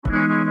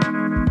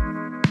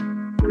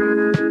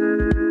Welcome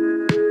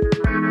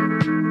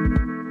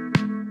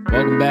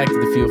back to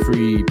the Feel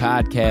Free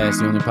Podcast,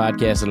 the only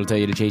podcast that'll tell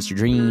you to chase your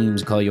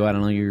dreams, call you out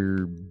on all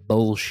your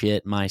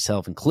bullshit,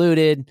 myself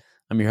included.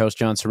 I'm your host,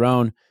 John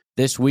Cerrone.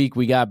 This week,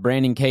 we got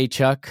Brandon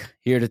Kaitschuck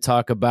here to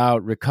talk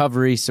about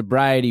recovery,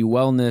 sobriety,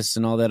 wellness,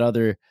 and all that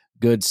other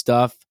good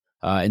stuff.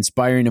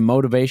 Inspiring a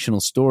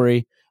motivational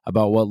story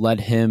about what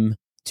led him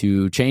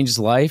to change his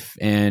life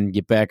and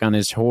get back on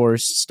his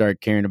horse,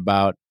 start caring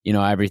about,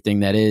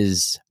 everything that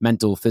is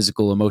mental,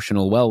 physical,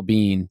 emotional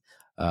well-being.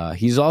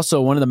 He's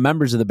also one of the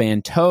members of the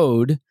band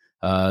Toad.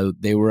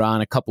 They were on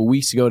a couple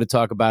weeks ago to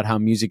talk about how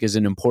music is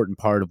an important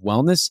part of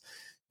wellness.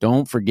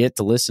 Don't forget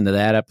to listen to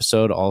that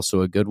episode, also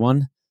a good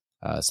one.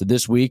 So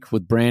this week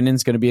with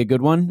Brandon's going to be a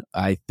good one.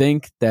 I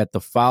think that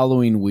the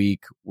following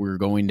week, we're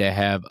going to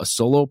have a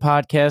solo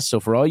podcast. So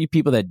for all you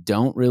people that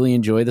don't really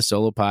enjoy the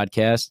solo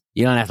podcast,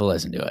 you don't have to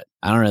listen to it.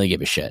 I don't really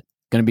give a shit.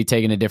 Going to be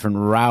taking a different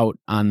route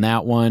on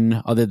that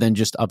one other than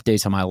just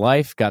updates on my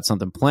life. Got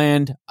something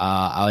planned.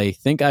 I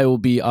think I will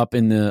be up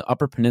in the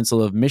Upper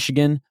Peninsula of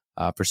Michigan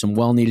for some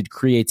well-needed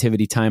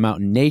creativity time out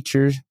in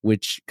nature,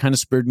 which kind of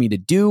spurred me to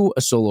do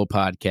a solo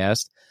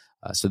podcast.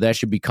 So that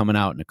should be coming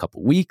out in a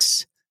couple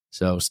weeks.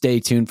 So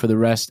stay tuned for the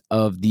rest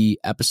of the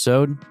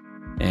episode.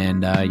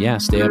 And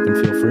stay up and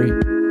feel free.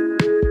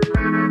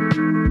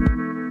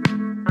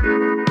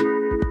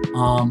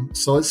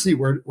 So let's see,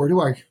 where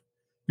do I...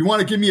 You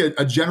want to give me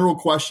a general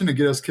question to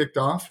get us kicked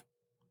off?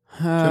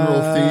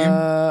 General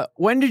theme?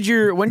 When did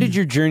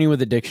your journey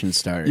with addiction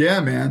start? Yeah,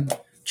 man.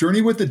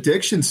 Journey with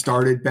addiction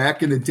started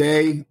back in the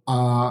day.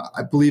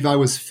 I believe I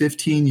was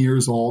 15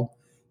 years old.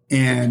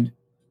 And,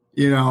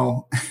 it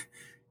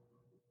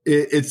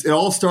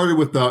all started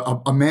with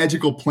a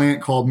magical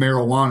plant called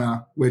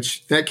marijuana,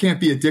 which that can't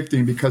be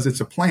addicting because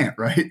it's a plant,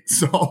 right?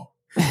 So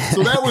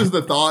that was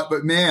the thought.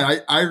 But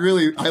man, I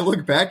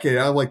look back at it,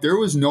 I'm like, there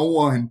was no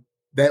one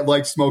that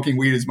liked smoking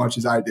weed as much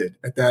as I did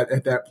at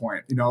that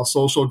point.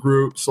 Social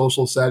group,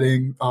 social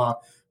setting,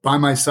 by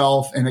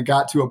myself, and it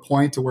got to a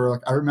point to where,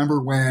 like, I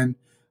remember when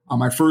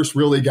I first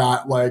really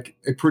got like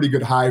a pretty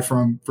good high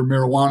from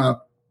marijuana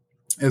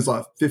as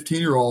a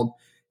 15-year-old.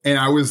 And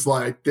I was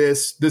like,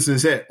 this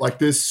is it. Like,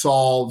 this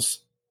solves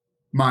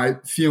my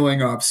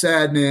feeling of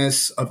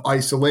sadness, of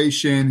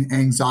isolation,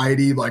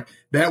 anxiety. Like,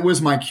 that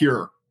was my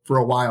cure for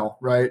a while,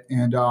 right?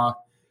 And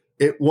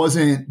it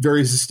wasn't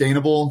very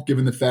sustainable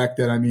given the fact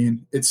that,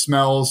 it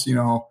smells,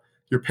 your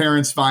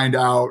parents find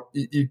out.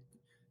 You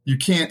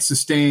can't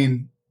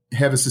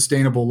have a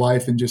sustainable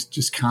life and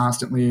just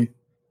constantly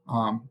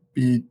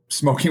be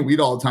smoking weed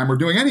all the time or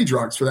doing any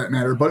drugs for that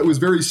matter. But it was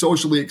very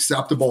socially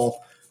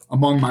acceptable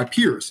among my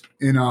peers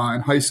in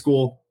high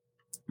school.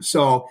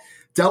 So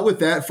dealt with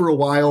that for a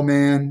while,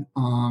 man.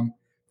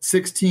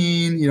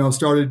 16,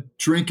 started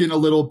drinking a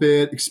little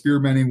bit,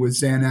 experimenting with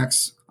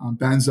Xanax,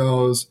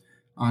 benzos,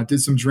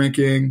 did some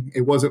drinking.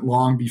 It wasn't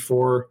long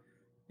before.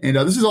 And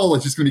this is all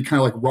just going to be kind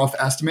of like rough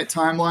estimate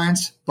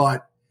timelines.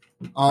 But,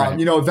 right.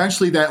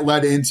 Eventually that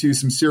led into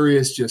some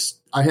serious,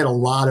 I had a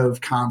lot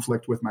of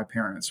conflict with my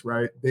parents,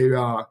 right? They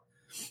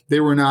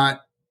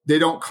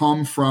don't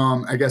come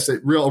from, I guess, a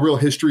real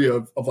history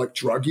of like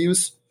drug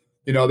use.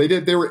 They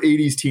were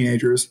 80s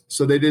teenagers.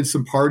 So they did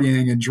some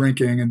partying and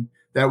drinking, and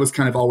that was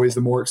kind of always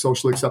the more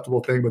socially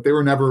acceptable thing, but they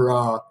were never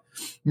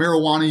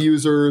marijuana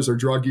users or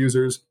drug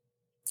users.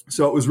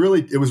 So it was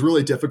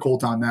really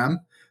difficult on them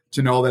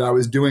to know that I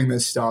was doing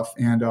this stuff.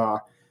 And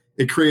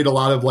it created a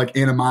lot of like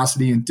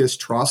animosity and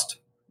distrust.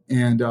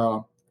 And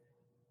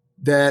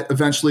that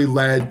eventually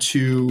led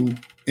to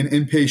an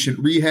inpatient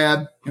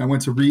rehab. I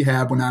went to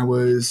rehab when I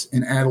was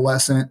an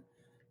adolescent,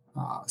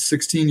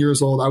 16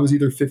 years old. I was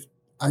either 15.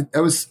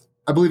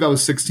 I believe I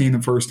was 16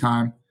 the first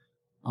time.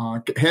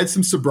 Had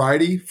some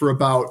sobriety for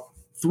about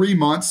 3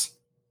 months.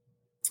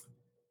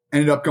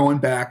 Ended up going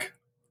back.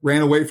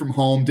 Ran away from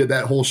home. Did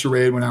that whole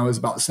charade when I was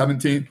about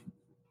 17.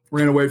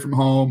 Ran away from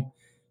home.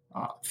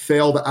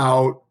 Failed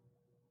out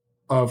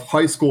of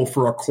high school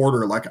for a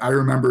quarter. Like, I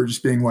remember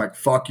just being like,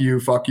 fuck you.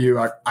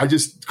 I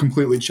just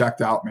completely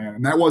checked out, man.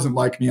 And that wasn't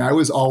like me. I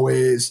was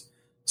always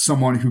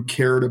someone who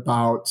cared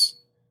about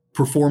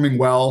performing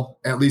well,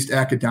 at least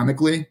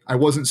academically. I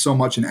wasn't so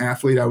much an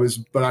athlete.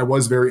 But I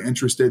was very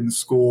interested in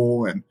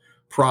school and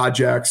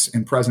projects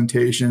and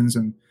presentations.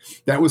 And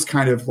that was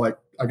kind of like,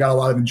 I got a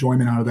lot of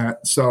enjoyment out of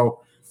that. So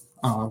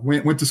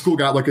went to school,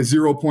 got like a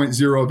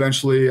 0.0.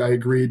 Eventually I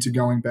agreed to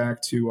going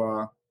back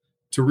to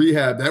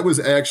rehab. That was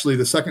actually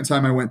the second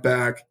time I went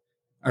back.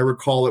 I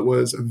recall it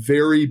was a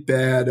very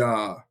bad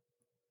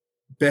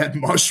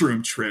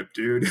mushroom trip,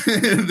 dude.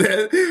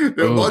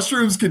 The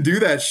mushrooms can do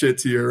that shit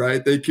to you,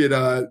 right? They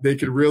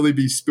could really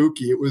be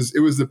spooky. It was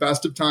the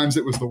best of times.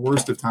 It was the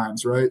worst of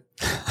times, right?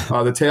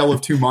 The tale of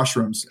two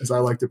mushrooms, as I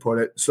like to put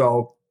it.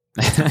 So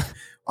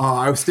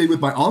I stayed with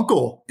my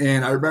uncle,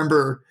 and I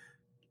remember,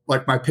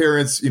 like, my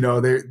parents,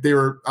 they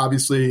were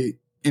obviously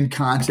in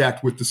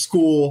contact with the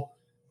school,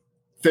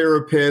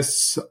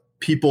 therapists,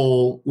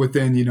 people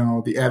within,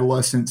 the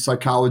adolescent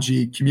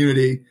psychology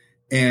community.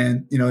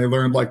 And, you know, they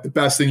learned like the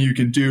best thing you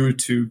can do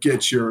to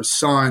get your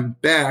son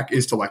back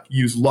is to like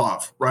use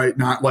love, right?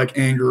 Not like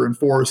anger and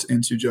force,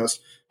 and to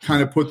just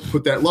kind of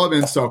put that love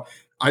in. So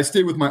I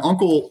stayed with my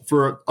uncle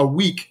for a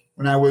week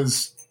when I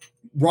was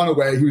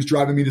runaway. He was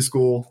driving me to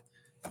school,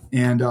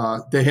 and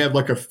they had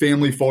like a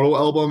family photo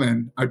album,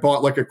 and I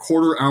bought like a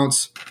 1/4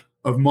 ounce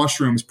of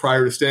mushrooms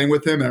prior to staying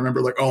with him. And I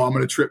remember like, oh, I'm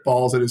going to trip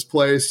balls at his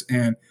place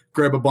and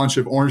grab a bunch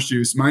of orange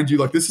juice. Mind you,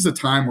 like this is a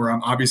time where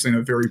I'm obviously in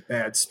a very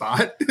bad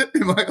spot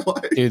in my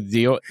life. Dude,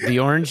 the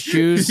orange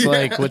juice, yeah,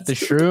 like with the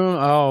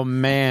shroom. Oh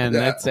man,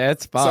 yeah.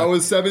 that's fun. So I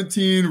was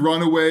 17,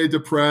 runaway,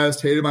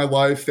 depressed, hated my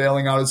life,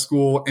 failing out of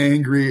school,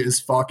 angry as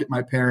fuck at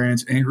my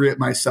parents, angry at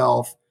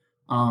myself.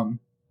 You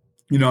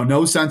know,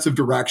 no sense of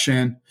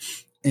direction.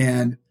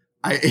 And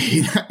I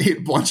ate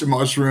a bunch of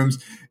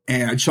mushrooms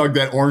and I chugged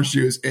that orange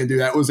juice. And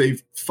dude, that was a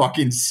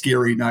fucking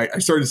scary night. I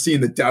started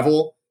seeing the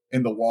devil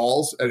in the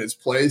walls at his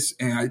place,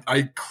 and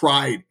I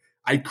cried.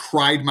 I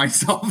cried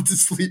myself to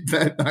sleep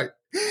that night.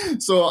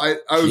 So I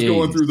was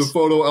going through the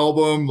photo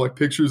album, like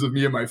pictures of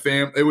me and my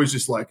fam. It was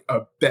just like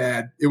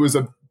it was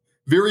a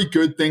very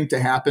good thing to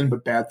happen,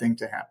 but bad thing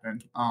to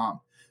happen.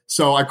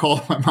 So I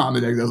called my mom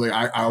and dad. I was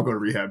like, I'll go to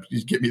rehab.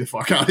 Just get me the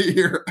fuck out of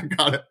here.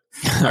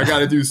 I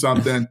gotta do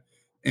something.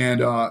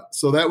 And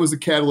so that was the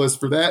catalyst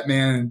for that,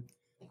 man. And,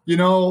 you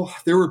know,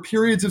 there were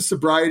periods of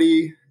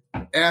sobriety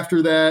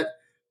after that.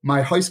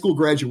 My high school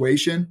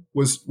graduation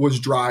was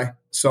dry.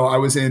 So I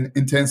was in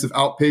intensive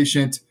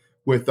outpatient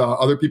with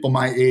other people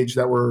my age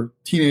that were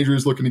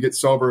teenagers looking to get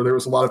sober. There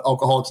was a lot of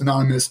Alcoholics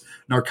Anonymous,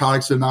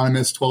 Narcotics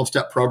Anonymous,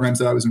 12-step programs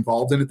that I was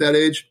involved in at that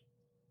age.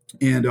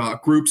 And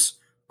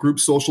group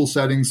social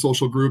settings,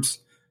 social groups.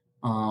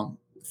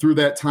 Through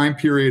that time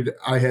period,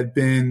 I had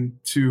been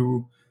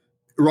to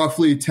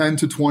roughly 10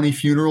 to 20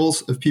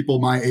 funerals of people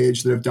my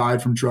age that have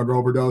died from drug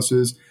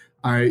overdoses.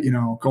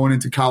 Going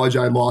into college,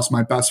 I lost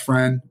my best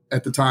friend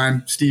at the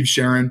time, Steve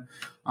Sharon,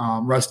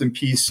 rest in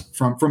peace,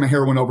 from a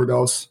heroin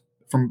overdose.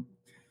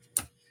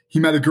 He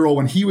met a girl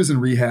when he was in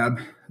rehab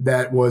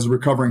that was a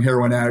recovering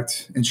heroin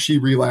addict, and she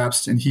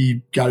relapsed, and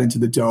he got into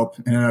the dope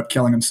and ended up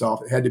killing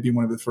himself. It had to be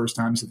one of the first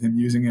times of him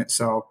using it.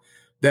 So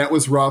that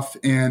was rough.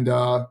 And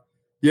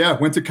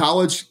went to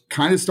college,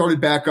 kind of started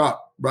back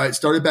up, right?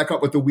 Started back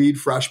up with the weed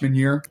freshman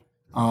year.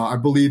 I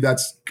believe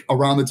that's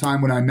around the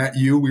time when I met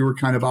you. We were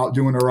kind of out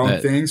doing our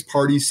own things,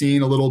 party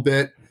scene a little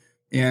bit.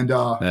 And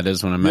that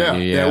is when I met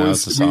you. Yeah, I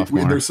was a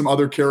sophomore. There's some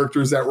other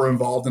characters that were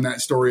involved in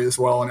that story as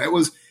well. And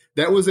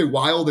that was a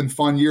wild and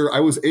fun year.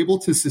 I was able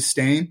to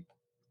sustain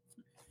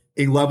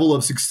a level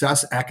of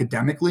success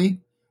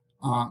academically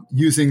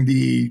using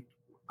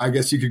I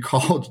guess you could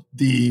call it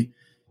the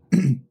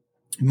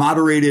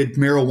moderated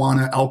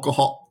marijuana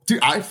alcohol.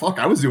 Dude, I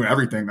was doing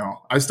everything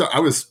though. I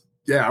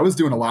was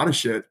doing a lot of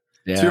shit.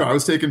 Yeah. Too. I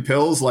was taking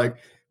pills,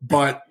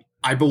 but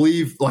I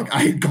believe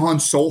I had gone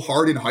so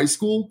hard in high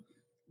school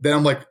that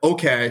I'm like,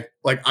 okay,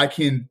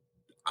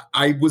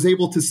 I was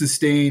able to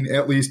sustain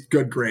at least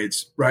good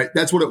grades, right?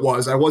 That's what it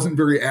was. I wasn't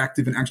very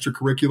active in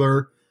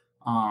extracurricular.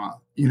 I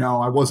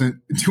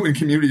wasn't doing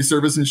community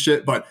service and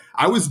shit, but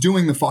I was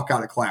doing the fuck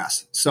out of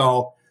class.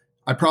 So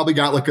I probably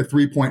got a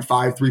 3.5,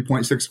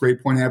 3.6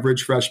 grade point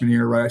average freshman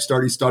year, right? I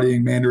started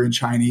studying Mandarin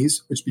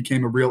Chinese, which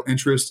became a real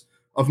interest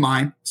of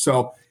mine.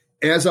 So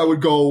as I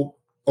would go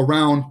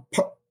around,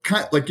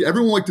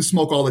 everyone liked to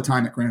smoke all the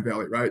time at Grand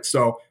Valley, right?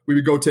 So we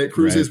would go take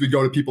cruises. Right. We'd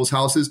go to people's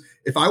houses.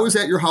 If I was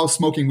at your house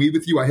smoking weed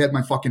with you, I had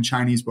my fucking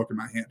Chinese book in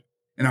my hand.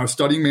 And I was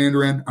studying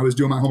Mandarin. I was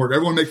doing my homework.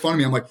 Everyone would make fun of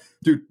me. I'm like,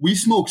 dude, we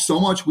smoke so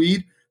much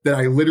weed that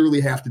I literally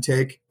have to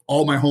take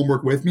all my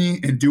homework with me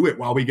and do it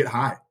while we get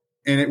high.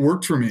 And it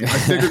worked for me. I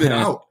figured it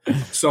out.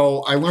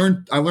 So I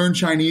learned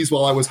Chinese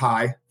while I was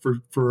high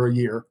for a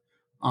year.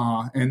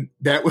 And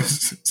that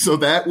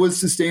was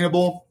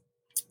sustainable.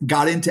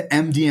 Got into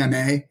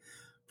MDMA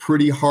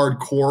pretty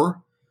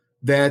hardcore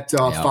that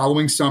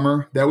following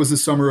summer. That was the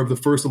summer of the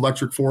first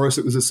Electric Forest.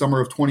 It was the summer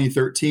of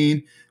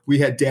 2013. We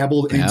had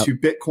dabbled into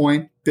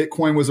Bitcoin.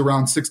 Bitcoin was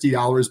around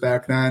 $60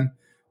 back then.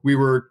 We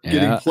were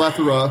getting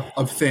plethora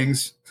of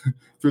things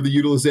through the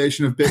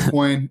utilization of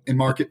Bitcoin in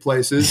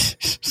marketplaces.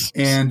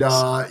 And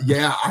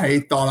I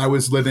thought I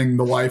was living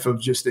the life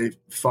of just a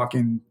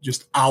fucking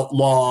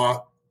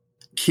outlaw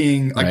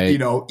king,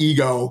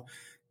 ego,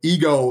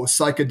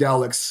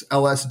 psychedelics,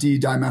 LSD,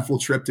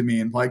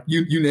 dimethyltryptamine,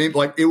 you name,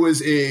 it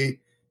was a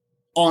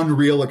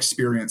unreal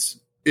experience.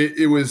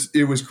 It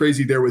was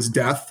crazy. There was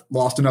death.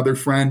 Lost another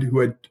friend who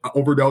had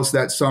overdosed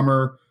that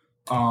summer.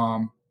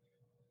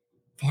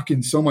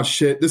 Fucking so much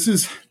shit.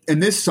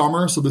 This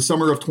summer, so the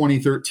summer of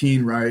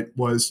 2013, right,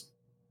 was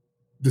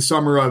the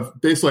summer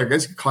of basically, I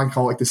guess you can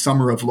call it the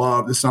summer of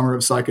love, the summer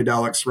of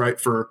psychedelics, right,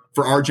 for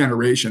our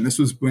generation. This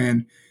was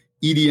when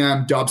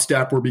EDM,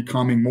 dubstep were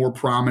becoming more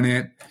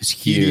prominent.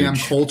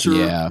 EDM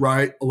culture,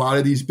 right? A lot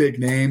of these big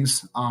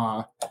names.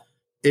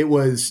 It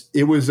was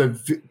a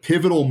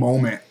pivotal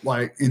moment,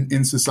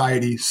 in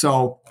society.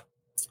 So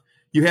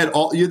you had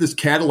this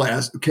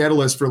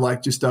catalyst for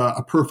just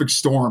a perfect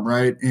storm,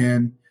 right?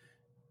 And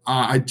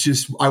I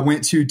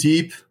went too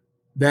deep.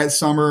 that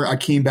summer, I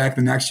came back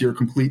the next year,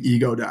 complete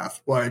ego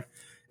death, like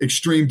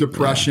extreme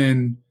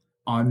depression,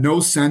 no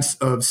sense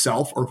of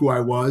self or who I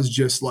was,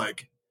 just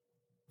like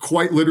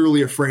quite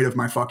literally afraid of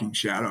my fucking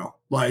shadow,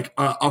 like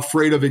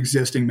afraid of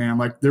existing, man.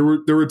 Like there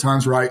were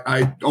times where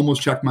I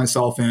almost checked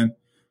myself in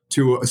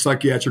to a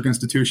psychiatric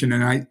institution.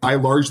 And I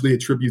largely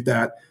attribute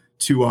that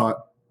to,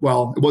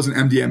 well, it wasn't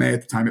MDMA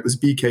at the time. It was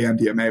BK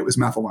MDMA. It was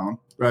methadone.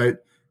 Right.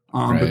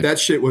 But that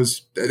shit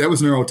was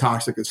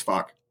neurotoxic as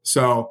fuck.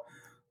 So,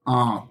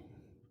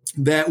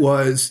 that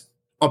was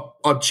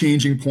a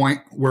changing point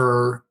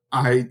where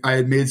I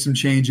had made some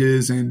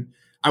changes and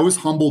I was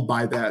humbled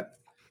by that.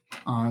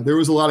 There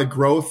was a lot of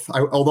growth.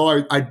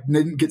 Although I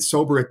didn't get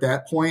sober at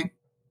that point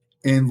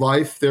in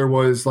life, there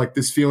was like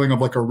this feeling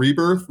of like a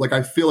rebirth. Like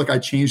I feel like I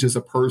changed as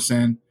a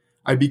person.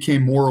 I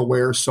became more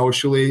aware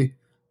socially.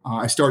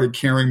 I started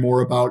caring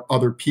more about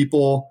other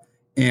people.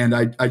 And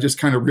I just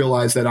kind of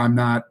realized that I'm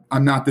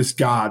not this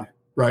God,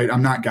 right?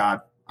 I'm not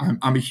God.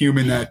 I'm a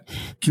human that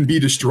can be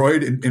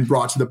destroyed and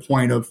brought to the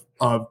point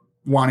of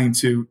wanting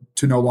to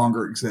no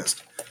longer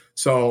exist.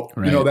 So,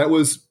 that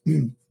was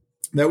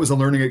a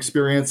learning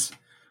experience.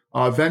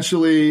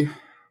 Eventually,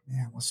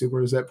 let's see,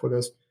 where does that put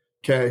us?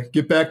 Okay.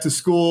 Get back to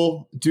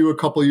school, do a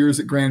couple years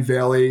at Grand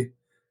Valley,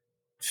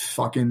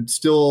 fucking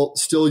still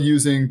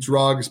using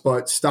drugs,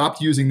 but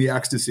stopped using the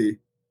ecstasy.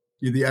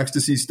 The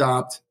ecstasy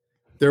stopped.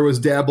 There was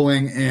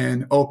dabbling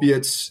in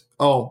opiates.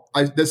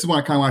 This is when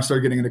I kind of want to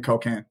start getting into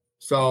cocaine.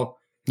 So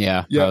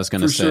yeah, I was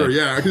going to say, sure.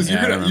 Yeah. Cause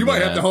you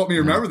might have to help me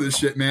remember this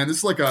shit, man. This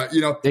is like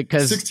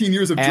 16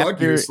 years of drug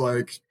use.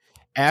 Like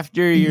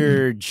after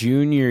your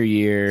junior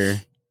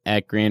year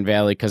at Grand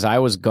Valley, cause I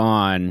was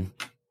gone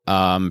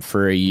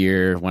for a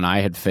year when I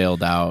had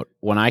failed out.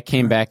 When I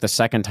came back the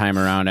second time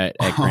around at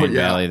Grand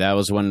Valley, that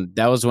was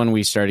when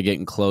we started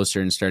getting closer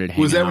and started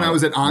hanging out. Was that when I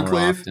was at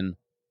Enclave?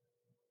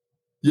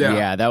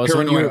 Yeah, that was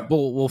Paranoia. When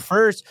you were,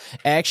 first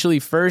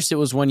it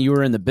was when you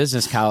were in the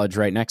business college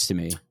right next to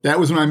me. That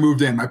was when I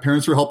moved in. My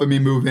parents were helping me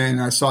move in,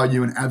 and I saw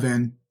you and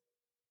Evan.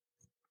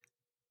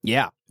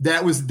 Yeah.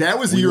 That was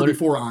the year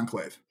before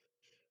Enclave.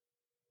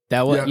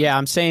 That was,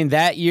 I'm saying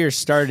that year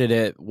started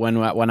it when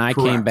I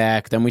came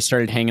back. Then we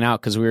started hanging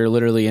out because we were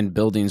literally in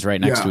buildings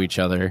right next to each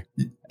other.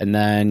 And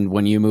then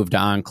when you moved to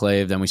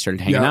Enclave, then we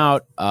started hanging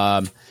out.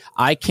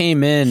 I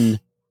came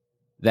in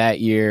that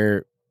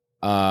year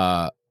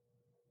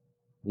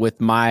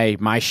with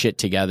my shit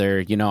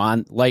together,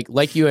 on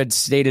like you had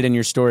stated in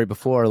your story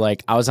before,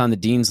 like I was on the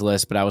dean's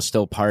list, but I was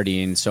still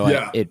partying.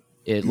 So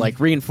it like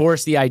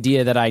reinforced the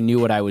idea that I knew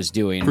what I was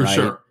doing. For right?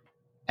 sure.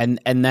 And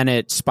then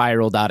it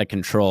spiraled out of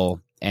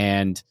control.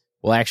 And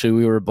well, actually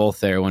we were both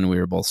there when we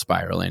were both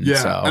spiraling. Yeah.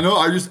 So, I know.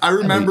 I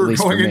remember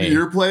going into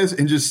your place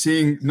and just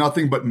seeing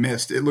nothing but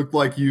mist. It looked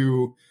like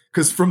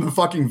because from the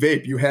fucking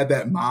vape, you had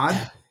that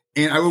mod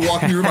and I would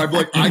walk in your room. I'd be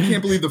like, I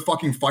can't believe the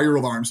fucking fire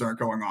alarms aren't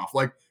going off.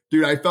 Like,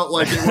 dude, I felt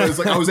like it was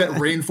like I was at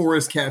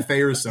Rainforest Cafe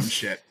or some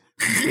shit.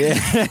 Yeah.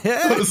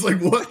 I was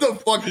like, what the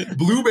fuck?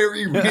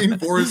 Blueberry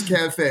Rainforest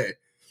Cafe.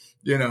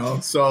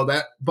 So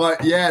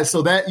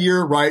that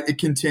year, right, it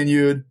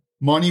continued.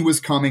 Money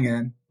was coming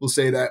in. We'll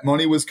say that.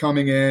 Money was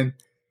coming in.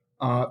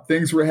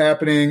 Things were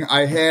happening.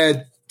 I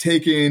had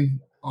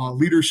taken a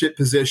leadership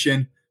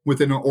position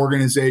within an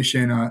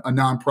organization, a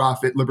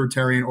nonprofit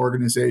libertarian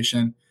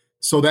organization.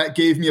 So that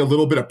gave me a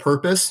little bit of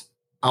purpose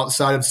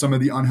outside of some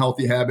of the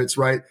unhealthy habits,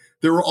 right?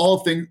 There were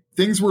all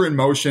things were in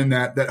motion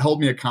that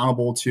held me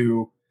accountable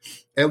to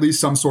at least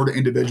some sort of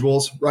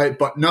individuals, right?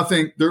 But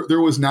nothing,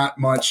 there was not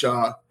much,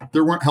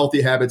 there weren't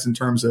healthy habits in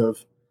terms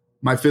of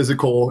my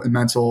physical and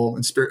mental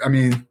and spirit. I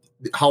mean,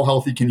 how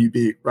healthy can you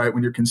be, right?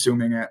 When you're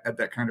consuming at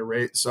that kind of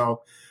rate.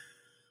 So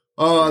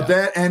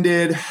that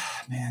ended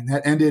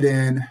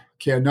in,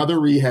 another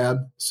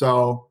rehab.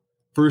 So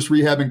first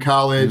rehab in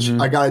college,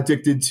 I got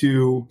addicted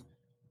to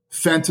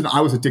fentanyl.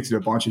 I was addicted to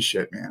a bunch of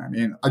shit, man. I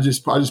mean, I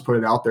just put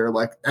it out there.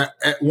 Like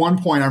at one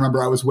point, I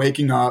remember I was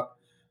waking up.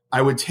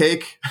 I would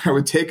take a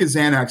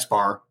Xanax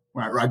bar.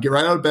 When I'd get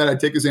right out of bed, I'd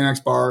take a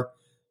Xanax bar.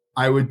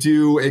 I would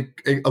do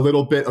a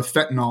little bit of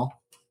fentanyl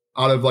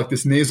out of like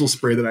this nasal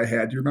spray that I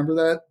had. Do you remember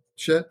that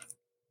shit?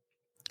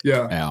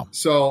 Yeah.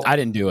 So I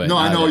didn't do it. No,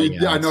 I know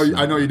you. I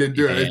know you didn't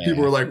do it. And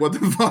people were like, "What the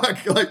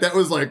fuck?" Like that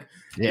was like,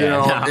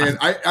 And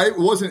I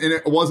wasn't. And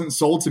it wasn't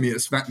sold to me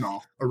as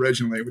fentanyl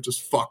originally, which is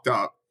fucked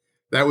up.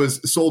 That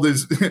was sold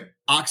as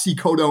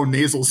oxycodone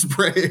nasal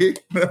spray,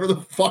 whatever the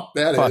fuck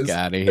that is. Fuck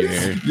out of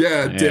here.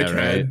 Yeah, dickhead.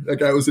 Right. That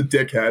guy was a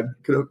dickhead.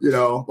 Could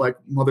have, like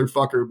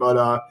motherfucker.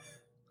 But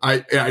I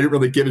didn't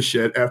really give a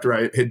shit after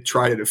I had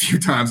tried it a few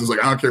times. I was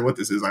like, I don't care what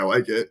this is. I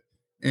like it.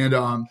 And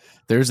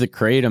there's the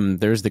kratom.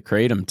 There's the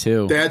kratom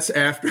too. That's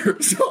after.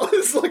 So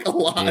it's like a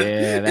lot.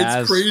 Yeah,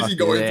 it's crazy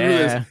going through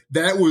this.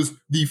 That was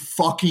the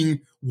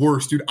fucking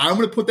worst, dude. I'm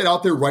going to put that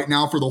out there right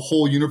now for the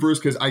whole universe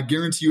because I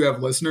guarantee you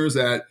have listeners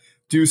that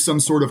do some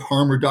sort of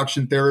harm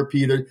reduction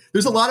therapy.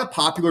 There's a lot of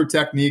popular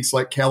techniques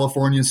like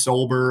California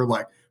sober,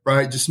 like,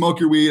 right, just smoke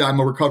your weed. I'm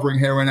a recovering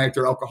heroin addict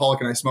or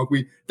alcoholic and I smoke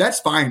weed. That's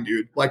fine,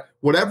 dude. Like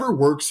whatever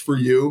works for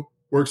you.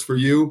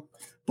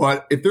 But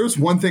But if there's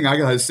one thing I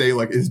gotta say,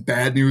 like, is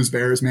bad news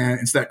bears, man,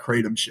 it's that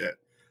kratom shit.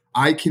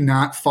 I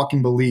cannot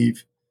fucking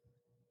believe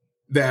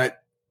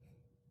that.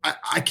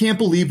 I can't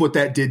believe what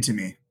that did to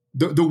me.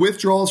 The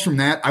withdrawals from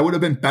that, I would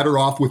have been better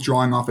off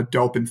withdrawing off of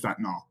dope and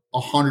fentanyl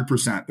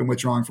 100% than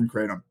withdrawing from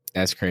kratom.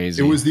 That's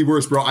crazy. It was the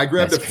worst, bro. I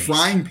grabbed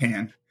frying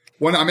pan.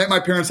 When I'm at my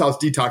parents' house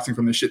detoxing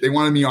from this shit, they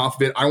wanted me off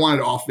of it. I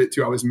wanted off of it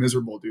too. I was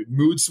miserable, dude.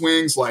 Mood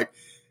swings, like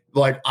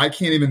I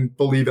can't even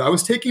believe it. I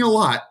was taking a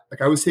lot. Like,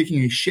 I was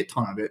taking a shit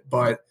ton of it,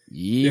 but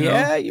you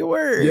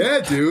were. Yeah,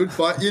 dude.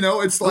 But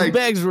it's like, those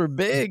bags were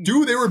big,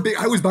 dude. They were big.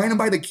 I was buying them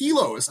by the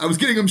kilos. I was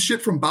getting them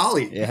shit from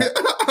Bali. Yeah.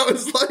 I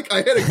was like, I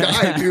had a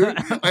guy, dude.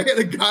 I had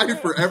a guy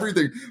for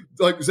everything.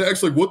 Like,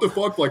 Zach's like, what the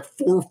fuck? Like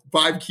 4 or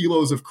 5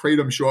 kilos of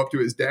kratom show up to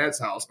his dad's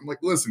house. I'm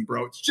like, listen,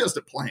 bro, it's just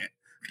a plant.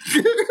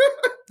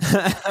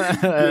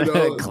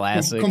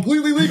 Classic.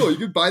 Completely legal. You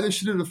could buy this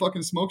shit at a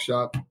fucking smoke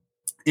shop.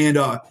 And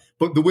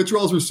but the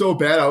withdrawals were so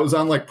bad. I was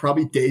on like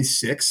probably day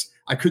 6.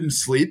 I couldn't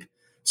sleep.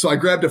 So I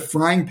grabbed a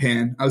frying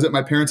pan. I was at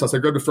my parents' house. I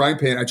grabbed a frying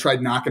pan. I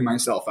tried knocking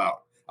myself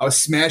out. I was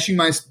smashing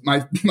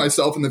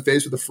myself in the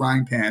face with a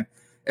frying pan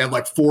at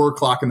like 4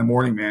 o'clock in the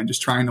morning, man,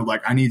 just trying to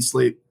I need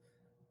sleep.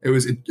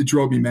 It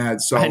drove me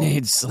mad. So I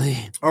need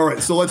sleep. All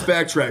right. So let's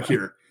backtrack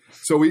here.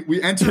 So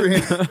we enter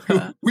in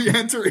to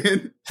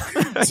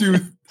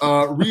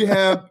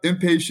rehab,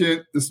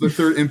 inpatient. This is my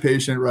 3rd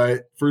inpatient,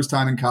 right? First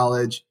time in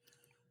college.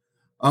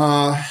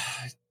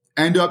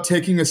 End up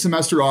taking a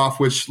semester off,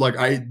 which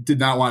I did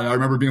not want. I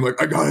remember being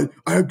like, I got it.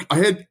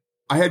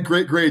 I had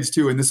great grades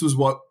too. And this is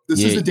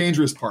the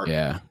dangerous part.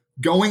 Yeah.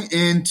 Going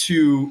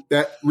into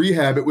that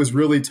rehab, it was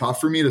really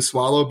tough for me to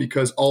swallow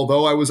because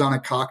although I was on a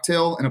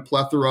cocktail and a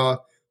plethora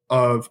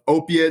of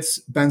opiates,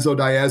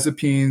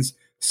 benzodiazepines,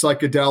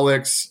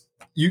 psychedelics,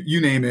 you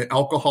name it,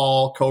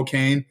 alcohol,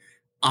 cocaine,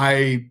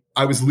 I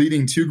was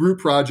leading 2 group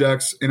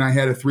projects and I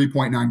had a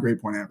 3.9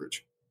 grade point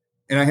average.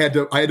 And I had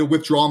to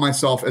withdraw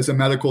myself as a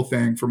medical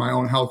thing for my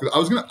own health. I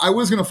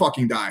was gonna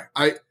fucking die.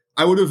 I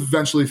would have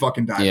eventually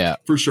fucking died. Yeah.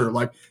 For sure.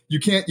 Like you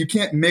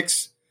can't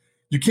mix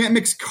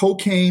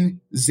cocaine,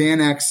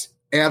 Xanax,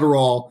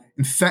 Adderall,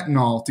 and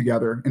fentanyl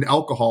together and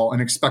alcohol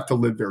and expect to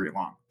live very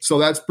long. So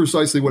that's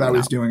precisely what I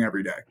was doing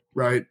every day.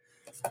 Right.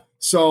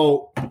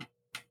 So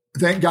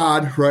thank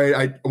God,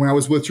 right? When I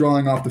was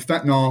withdrawing off the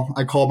fentanyl,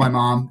 I called my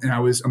mom and I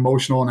was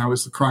emotional and I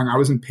was crying. I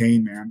was in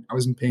pain, man. I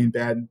was in pain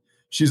bad.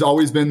 She's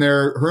always been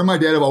there. Her and my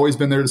dad have always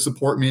been there to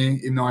support me,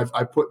 even though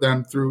I put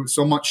them through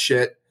so much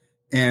shit.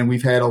 And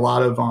we've had a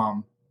lot of,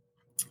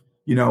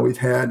 we've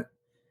had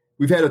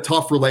a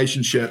tough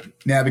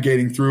relationship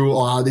navigating through a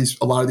lot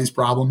of these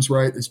problems,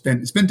 right? It's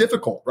been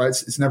difficult, right?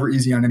 It's never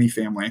easy on any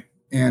family.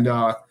 And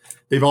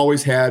they've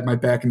always had my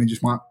back and they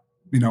just want,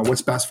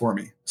 what's best for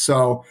me.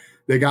 So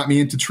they got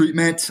me into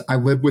treatment. I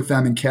lived with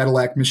them in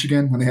Cadillac,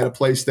 Michigan when they had a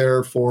place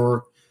there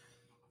for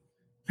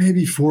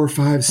maybe 4 or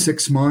 5,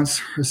 6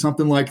 months or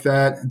something like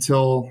that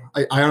until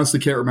I honestly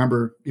can't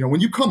remember.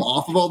 When you come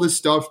off of all this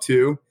stuff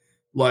too,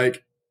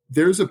 like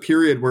there's a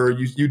period where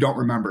you don't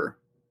remember,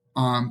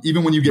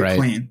 even when you get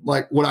clean.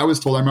 Like what I was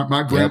told,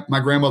 my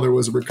grandmother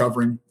was a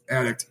recovering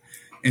addict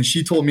and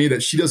she told me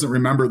that she doesn't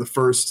remember the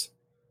first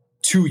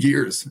 2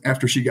 years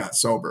after she got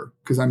sober.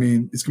 Cause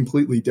it's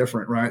completely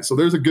different. Right. So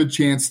there's a good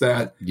chance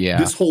that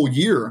this whole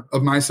year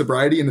of my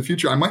sobriety in the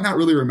future, I might not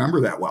really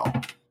remember that well.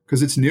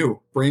 Because it's new.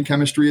 Brain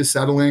chemistry is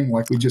settling.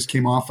 Like we just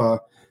came off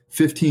a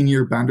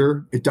 15-year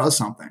bender. It does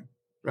something,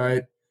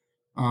 right?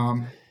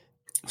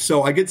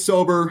 So I get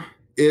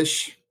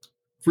sober-ish,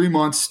 3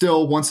 months,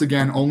 still, once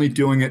again, only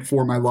doing it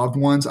for my loved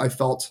ones. I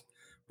felt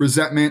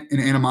resentment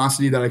and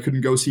animosity that I couldn't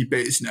go see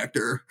Base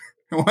Nectar.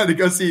 I wanted to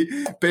go see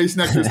Base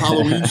Nectar's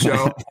Halloween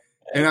show.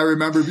 And I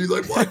remember being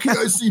like, why can't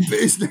I see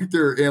Base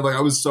Nectar? And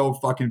I was so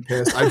fucking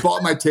pissed. I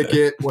bought my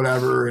ticket,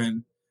 whatever,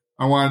 and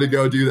I wanted to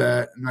go do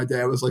that. And my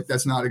dad was like,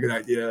 that's not a good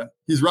idea.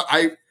 He's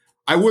right.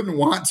 I wouldn't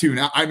want to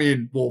now.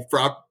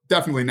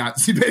 Definitely not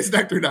see Base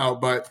Nectar now,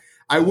 but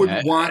I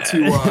wouldn't want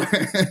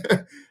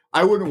to,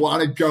 I wouldn't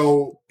want to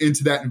go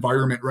into that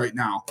environment right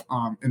now.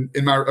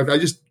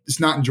 It's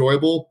not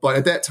enjoyable, but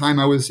at that time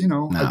I was,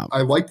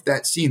 I liked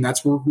that scene.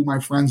 That's who my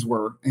friends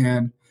were.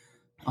 And,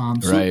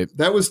 so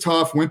that was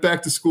tough. Went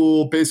back to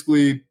school,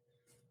 basically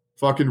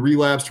fucking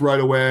relapsed right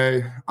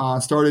away.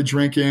 Started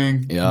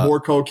drinking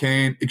more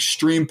cocaine,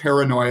 extreme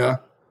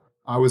paranoia.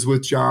 I was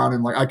with John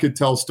and I could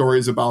tell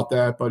stories about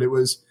that, but it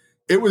was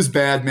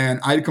bad, man.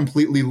 I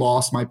completely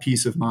lost my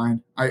peace of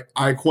mind.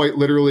 I quite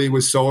literally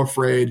was so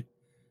afraid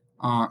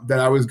that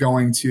I was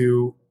going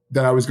to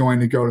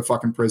go to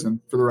fucking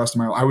prison for the rest of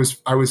my life.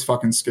 I was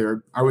fucking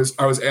scared. I was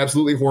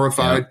absolutely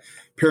horrified,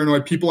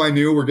 paranoid. People I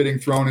knew were getting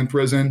thrown in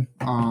prison.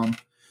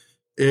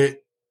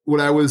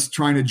 What I was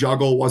trying to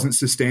juggle wasn't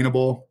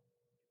sustainable.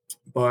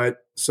 But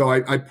so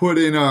I put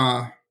in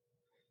a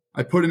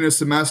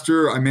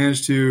semester. I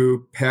managed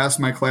to pass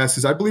my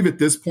classes. I believe at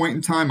this point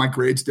in time, my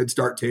grades did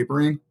start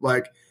tapering.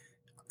 Like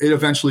it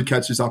eventually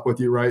catches up with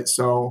you, right?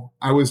 So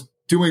I was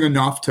doing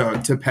enough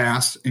to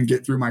pass and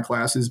get through my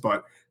classes,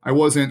 but I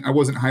wasn't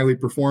highly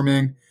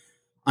performing.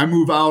 I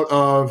move out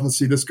of, let's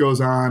see, this goes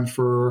on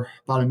for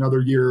about another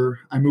year.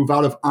 I move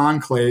out of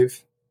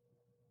Enclave.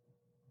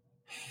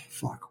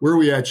 Fuck, where are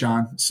we at,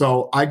 John?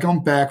 So I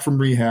come back from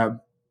rehab,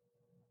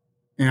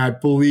 and I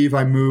believe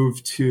I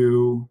moved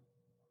to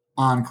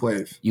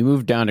Enclave. You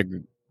moved down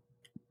to...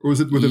 Or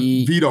was it with a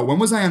Vito? When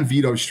was I on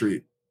Vito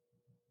Street?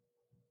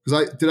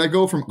 Did I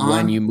go from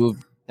when you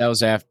moved? That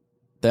was after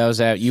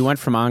you went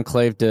from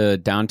Enclave to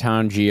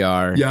downtown GR.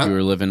 Yeah. You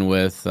were living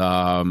with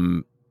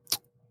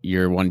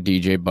your one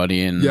DJ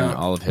buddy and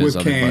all of his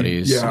other Kane.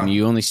 buddies. Yeah. And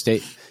you only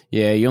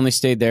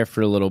stayed there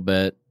for a little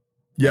bit.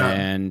 Yeah.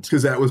 And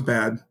because that was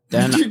bad.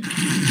 Then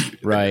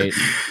right.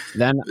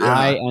 Then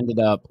I ended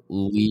up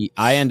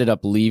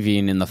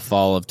leaving in the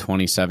fall of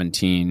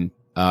 2017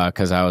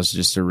 because I was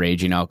just a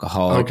raging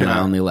alcoholic and I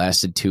only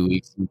lasted 2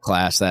 weeks in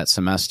class that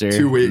semester.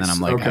 2 weeks. And then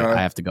I'm like,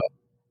 I have to go.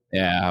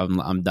 Yeah,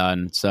 I'm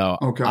done. So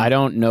I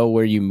don't know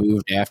where you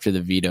moved after the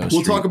Vito Street.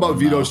 We'll talk about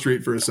Vito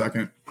Street for a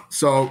second.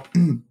 So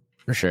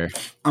for sure.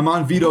 I'm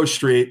on Vito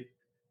Street.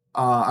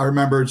 I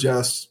remember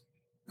just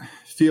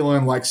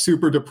feeling like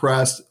super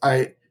depressed.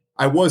 I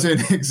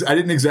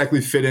didn't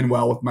exactly fit in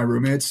well with my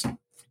roommates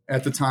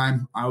at the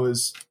time.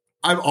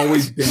 I've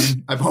always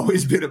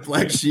been a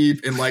black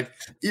sheep, and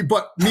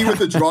but me with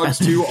the drugs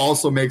too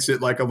also makes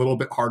it like a little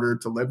bit harder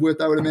to live with,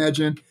 I would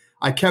imagine.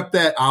 I kept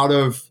that out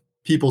of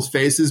people's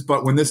faces,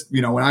 but when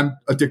when I'm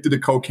addicted to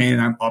cocaine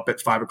and I'm up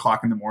at 5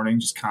 o'clock in the morning,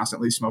 just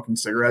constantly smoking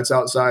cigarettes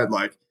outside,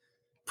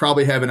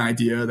 probably have an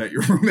idea that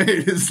your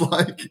roommate is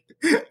out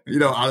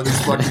of his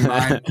fucking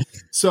mind.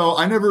 So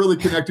I never really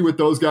connected with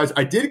those guys.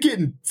 I did get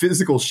in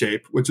physical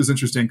shape, which was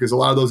interesting because a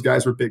lot of those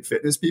guys were big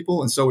fitness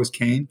people, and so was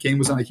Kane. Kane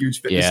was on a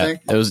huge fitness thing.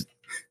 It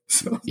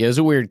was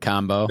a weird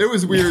combo. It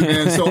was weird,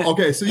 man. So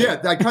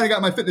I kind of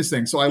got my fitness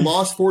thing. So I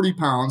lost 40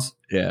 pounds.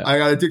 Yeah. I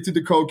got addicted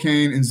to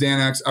cocaine and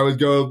Xanax. I would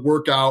go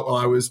work out while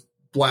I was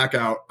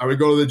blackout. I would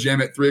go to the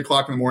gym at 3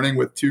 o'clock in the morning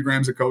with 2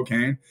 grams of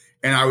cocaine,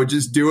 and I would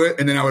just do it.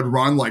 And then I would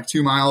run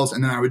 2 miles,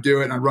 and then I would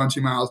do it, and I'd run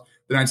 2 miles.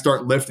 Then I'd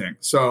start lifting.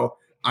 So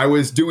I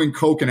was doing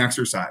coke and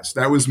exercise.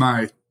 That was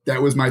my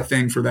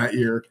thing for that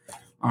year.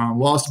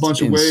 Lost a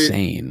bunch of weight.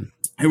 Insane.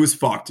 It was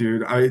fucked,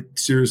 dude. I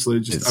seriously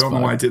I don't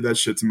know why I did that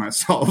shit to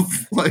myself.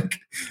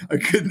 I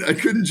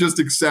couldn't just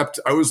accept.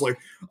 I was like,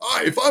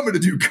 if I'm going to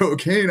do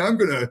cocaine, I'm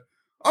going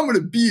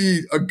to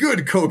be a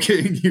good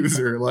cocaine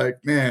user.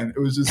 Man, it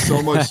was just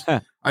so much.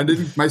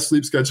 My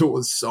sleep schedule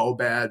was so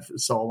bad for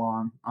so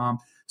long.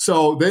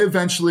 So they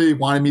eventually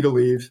wanted me to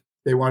leave.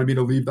 They wanted me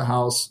to leave the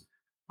house.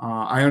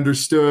 I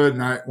understood.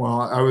 And I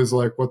was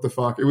like, what the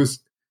fuck?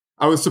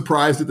 I was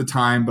surprised at the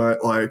time, but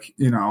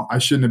I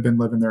shouldn't have been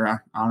living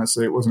there.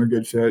 Honestly, it wasn't a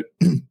good fit.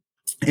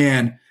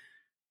 And I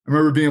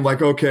remember being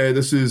like, okay,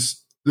 this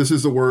is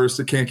the worst.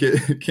 It can't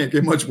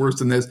get much worse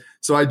than this.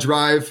 So I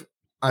drive.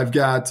 I've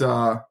got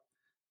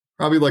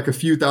probably a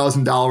few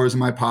 $1,000s in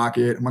my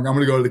pocket. I'm like, I'm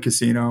going to go to the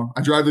casino.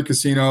 I drive to the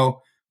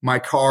casino. My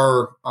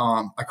car,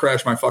 I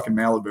crashed my fucking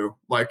Malibu.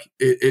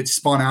 It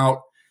spun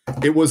out.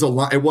 It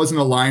wasn't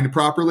aligned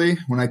properly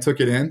when I took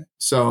it in.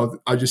 So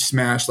I just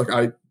smashed,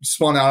 I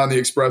spun out on the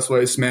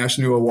expressway, smashed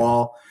into a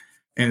wall,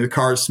 and the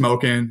car is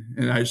smoking.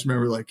 And I just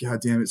remember God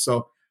damn it.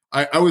 So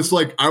I was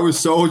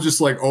so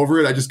just over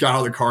it. I just got out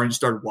of the car and just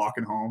started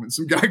walking home. And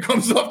some guy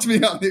comes up to me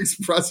on the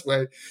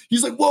expressway.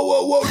 He's like,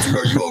 whoa, dude,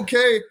 are you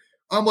okay?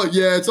 I'm like,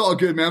 yeah, it's all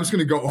good, man. I'm just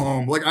going to go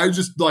home. I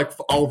just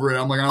over it.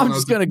 I'm like, I don't know. I'm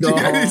just going to go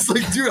home. He's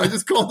like, dude, I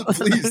just called the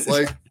police.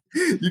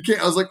 You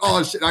can't. I was like,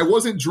 oh shit. I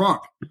wasn't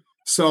drunk.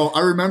 So I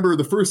remember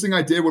the first thing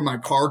I did when my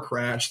car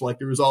crashed,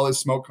 there was all this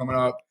smoke coming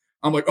up.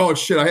 I'm like, oh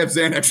shit, I have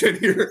Xanax in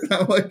here. And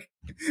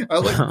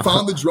I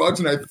found the drugs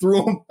and I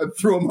threw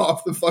them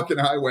off the fucking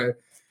highway.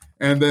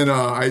 And then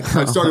I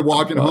started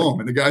walking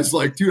home, and the guy's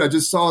like, dude, I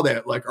just saw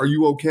that. Are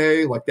you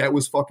okay? That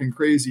was fucking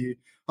crazy.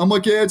 I'm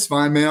like, yeah, it's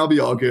fine, man. I'll be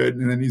all good.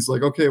 And then he's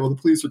like, okay, well, the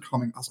police are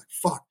coming. I was like,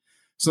 fuck.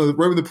 So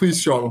right when the police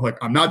show up, I'm like,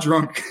 I'm not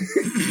drunk.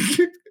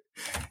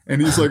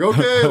 And he's like,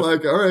 okay, all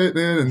right,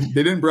 man. And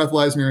they didn't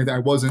breathalyze me or anything. I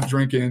wasn't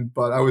drinking,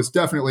 but I was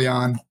definitely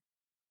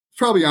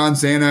probably on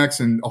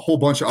Xanax and a whole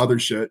bunch of other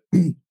shit.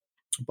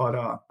 But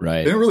right.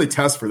 They didn't really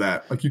test for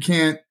that. You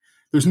can't,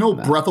 there's no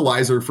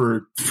breathalyzer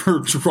for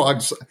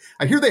drugs.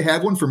 I hear they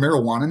have one for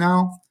marijuana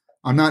now.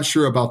 I'm not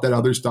sure about that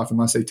other stuff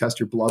unless they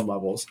test your blood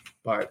levels.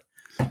 But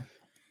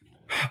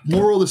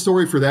moral of the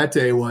story for that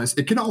day was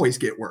it can always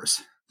get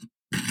worse.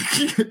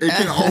 It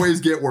can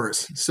always get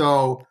worse.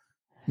 So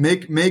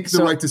make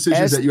the right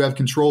decisions that you have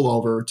control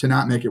over to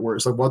not make it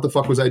worse. What the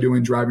fuck was I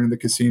doing driving to the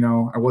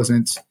casino? I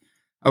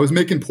was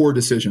making poor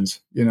decisions,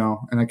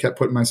 and I kept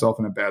putting myself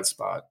in a bad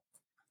spot.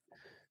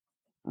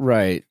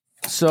 Right.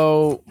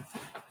 So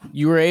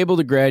you were able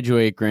to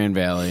graduate Grand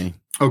Valley.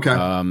 Okay.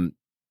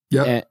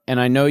 Yeah. And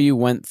I know you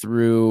went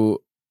through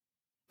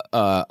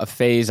a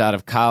phase out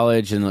of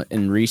college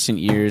in recent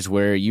years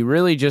where you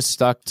really just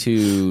stuck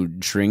to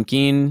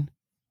drinking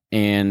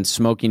and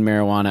smoking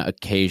marijuana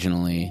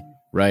occasionally.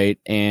 Right.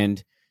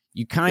 And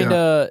you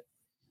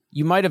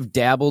you might have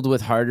dabbled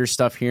with harder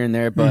stuff here and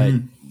there, but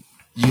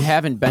you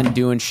haven't been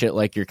doing shit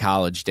like your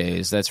college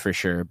days, that's for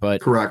sure.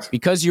 But correct,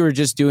 because you were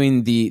just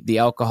doing the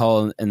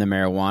alcohol and the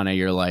marijuana,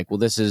 you're like, well,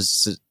 this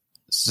is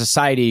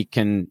society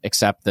can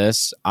accept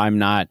this. I'm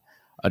not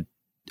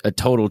a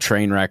total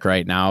train wreck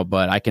right now,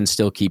 but I can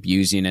still keep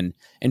using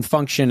and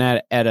function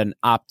at an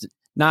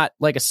not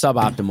like a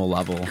suboptimal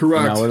level,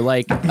 correct, or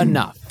like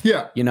enough,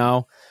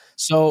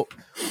 So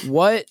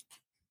what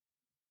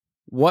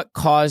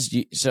caused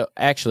you? So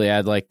actually,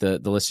 I'd like the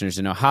listeners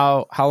to know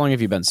how long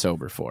have you been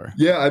sober for?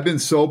 Yeah, I've been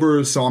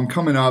sober. So I'm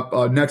coming up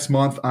next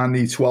month on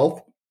the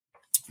 12th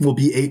will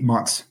be 8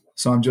 months.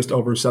 So I'm just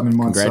over 7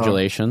 months.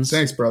 Congratulations.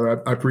 Thanks,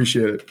 brother. I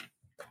appreciate it.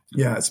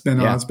 Yeah, it's been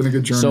a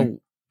good journey. So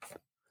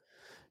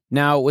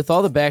now with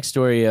all the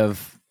backstory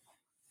of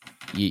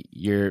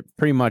you're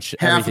pretty much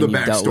half everything the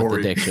you've dealt with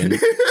addiction.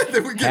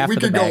 we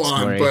could go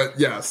on, but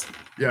yes.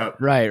 Yeah.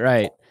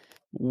 Right.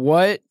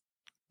 What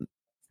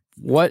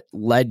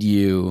led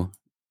you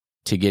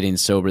to getting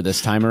sober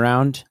this time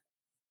around?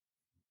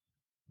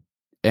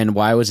 And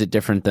why was it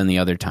different than the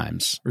other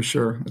times? For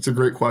sure. That's a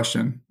great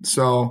question.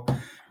 So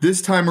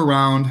this time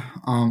around,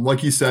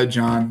 like you said,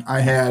 John,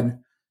 I had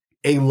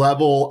a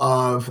level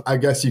of, I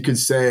guess you could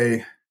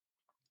say,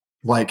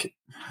 like,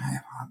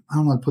 I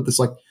don't know how to put this,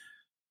 like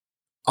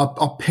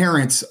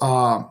appearance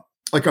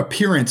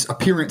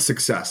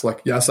success.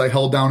 Like, yes, I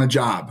held down a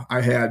job.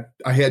 I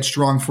had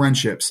strong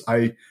friendships.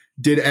 I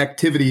did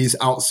activities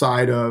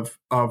outside of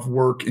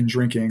work and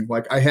drinking.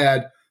 Like, I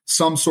had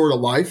some sort of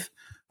life,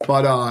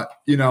 but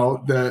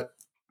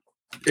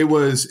it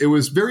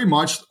was very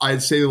much,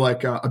 I'd say,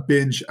 like a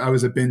binge. I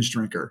was a binge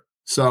drinker.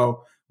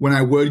 So when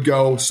I would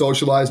go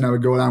socialize and I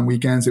would go out on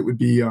weekends, it would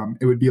be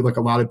like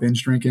a lot of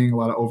binge drinking, a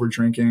lot of over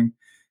drinking.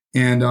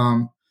 And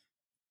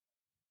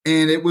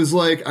it was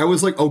like, I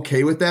was like,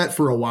 okay with that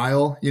for a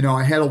while.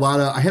 I had a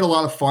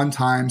lot of fun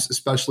times,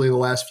 especially the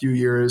last few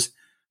years.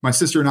 My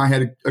sister and I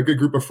had a good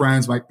group of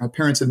friends. My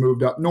parents had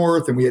moved up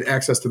north and we had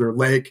access to their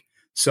lake.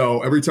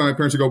 So every time my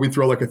parents would go, we'd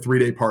throw like a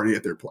 3-day party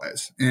at their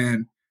place.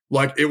 And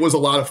like, it was a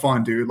lot of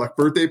fun, dude. Like,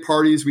 birthday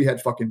parties, we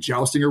had fucking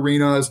jousting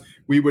arenas.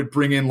 We would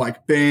bring in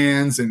like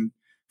bands and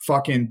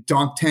fucking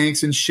dunk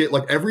tanks and shit.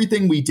 Like,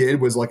 everything we did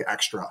was like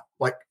extra,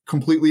 like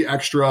completely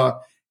extra.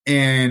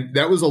 And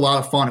that was a lot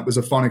of fun. It was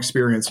a fun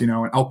experience, and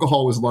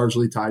alcohol was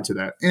largely tied to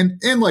that,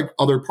 and like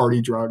other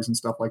party drugs and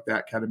stuff like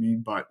that,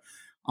 ketamine. But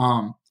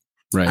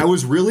right. I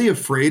was really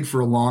afraid for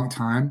a long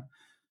time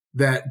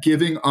that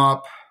giving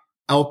up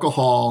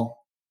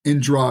alcohol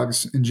and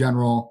drugs in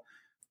general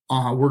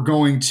were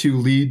going to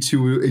lead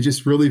to a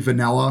just really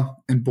vanilla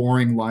and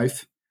boring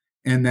life,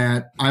 and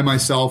that I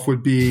myself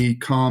would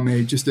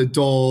become just a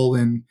dull.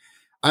 And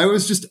I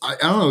was just, I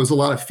don't know, it was a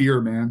lot of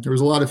fear, man. There was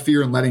a lot of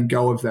fear in letting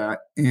go of that.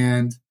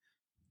 And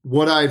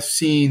what I've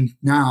seen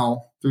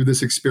now through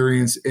this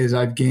experience is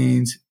I've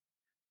gained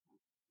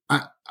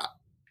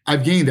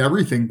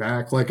everything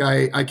back. Like,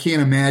 I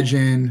can't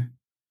imagine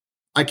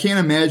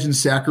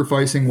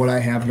sacrificing what I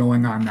have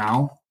going on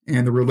now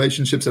and the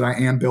relationships that I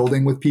am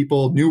building with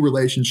people, new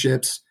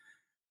relationships,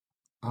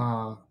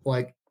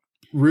 like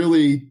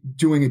really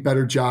doing a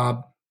better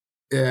job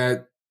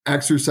at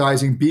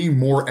exercising, being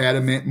more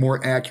adamant, more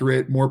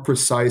accurate, more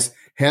precise,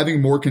 having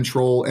more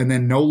control, and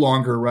then no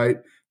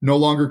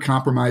longer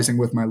compromising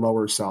with my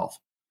lower self,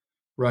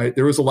 right?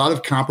 There was a lot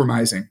of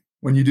compromising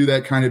when you do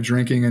that kind of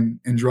drinking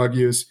and drug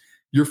use.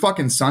 Your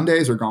fucking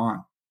Sundays are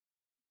gone.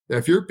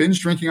 If you're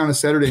binge drinking on a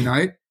Saturday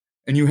night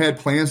and you had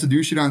plans to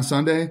do shit on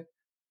Sunday,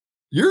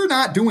 you're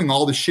not doing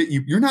all the shit.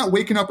 You're not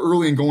waking up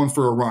early and going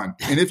for a run.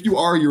 And if you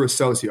are, you're a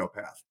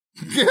sociopath.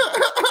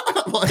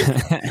 Like,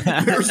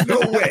 there's no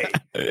way.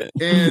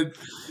 And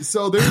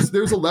so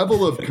there's a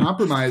level of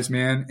compromise,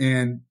 man.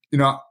 And,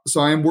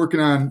 so I am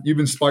working on, you've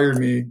inspired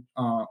me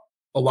a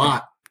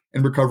lot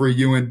in recovery.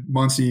 You and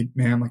Muncie,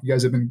 man, like, you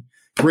guys have been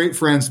great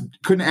friends.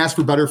 Couldn't ask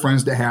for better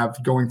friends to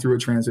have going through a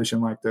transition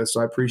like this.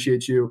 So I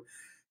appreciate you.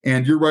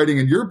 And you're writing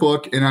in your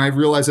book, and I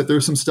realize that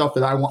there's some stuff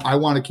that I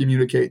want to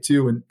communicate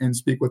to and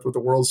speak with the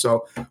world.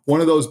 So one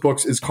of those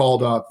books is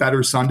called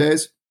Better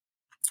Sundays.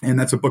 And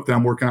that's a book that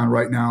I'm working on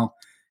right now.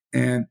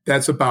 And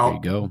that's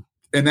about, there you go.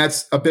 And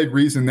that's a big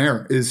reason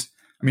there is,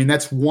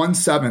 that's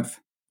 1/7,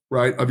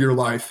 right, of your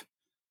life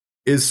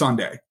is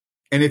Sunday.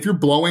 And if you're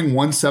blowing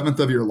 1/7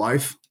 of your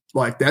life,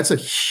 like, that's a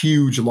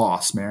huge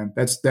loss, man.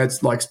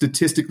 That's like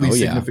statistically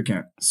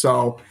significant. Yeah.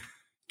 So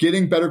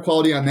getting better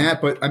quality on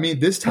that. But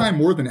this time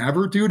more than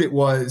ever, dude, there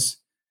was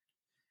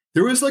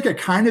like a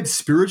kind of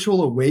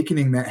spiritual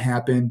awakening that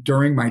happened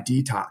during my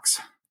detox.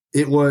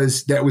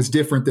 That was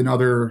different than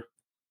other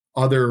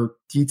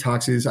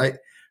detoxes.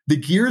 The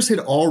gears had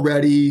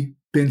already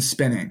been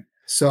spinning.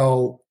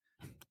 So,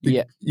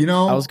 I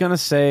was going to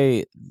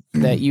say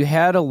that you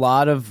had a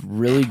lot of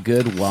really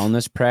good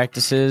wellness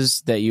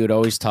practices that you would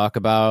always talk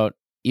about,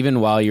 even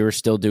while you were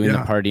still doing the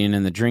partying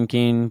and the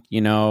drinking.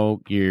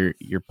 You're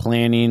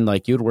planning,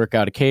 like, you'd work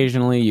out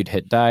occasionally, you'd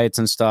hit diets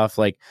and stuff.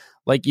 Like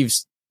you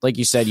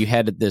said, you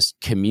had this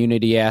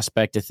community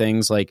aspect of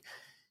things. Like,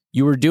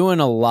 you were doing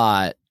a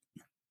lot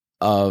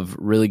of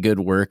really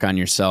good work on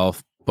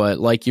yourself But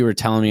like you were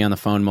telling me on the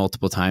phone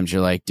multiple times,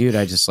 you're like, dude,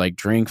 I just like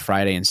drink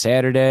Friday and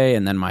Saturday,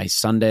 and then my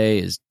Sunday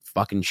is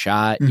fucking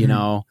shot. Mm-hmm. You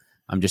know,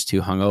 I'm just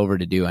too hungover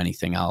to do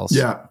anything else.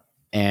 Yeah.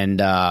 And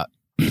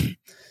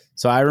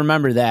so I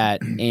remember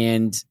that.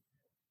 And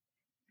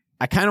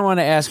I kind of want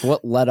to ask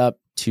what led up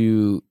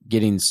to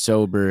getting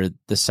sober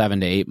the 7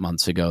 to 8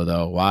 months ago,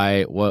 though.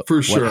 Why? What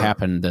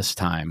happened this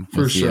time?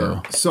 For sure.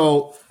 You?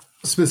 So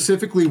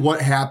specifically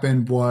what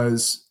happened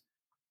was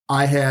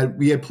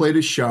we had played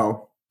a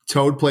show.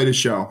 Toad played a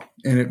show,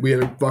 and we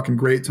had a fucking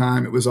great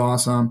time. It was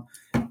awesome.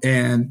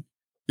 And,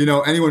 you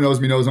know, anyone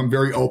knows me knows I'm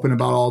very open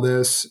about all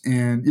this.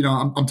 And, you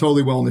know, I'm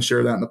totally willing to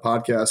share that in the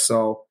podcast.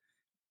 So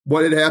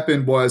what had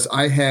happened was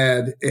I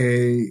had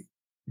about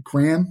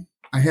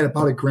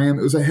a gram.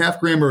 It was a half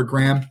gram or a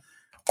gram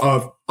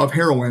of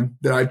heroin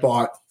that I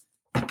bought.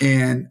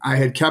 And I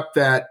had kept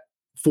that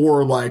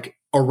for like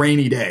a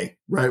rainy day,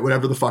 right?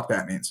 Whatever the fuck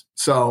that means.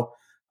 So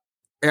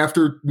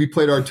after we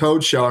played our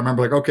Toad show, I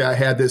remember like, okay, I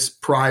had this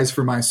prize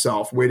for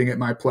myself waiting at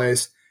my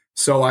place.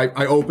 So I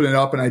opened it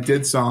up and I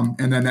did some.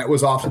 And then that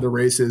was off to the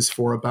races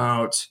for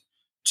about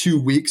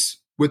 2 weeks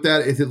with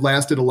that. It had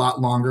lasted a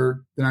lot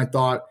longer than I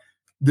thought.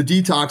 The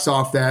detox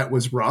off that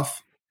was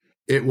rough.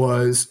 It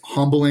was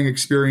humbling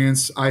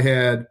experience.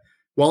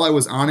 While I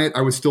was on it,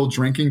 I was still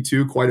drinking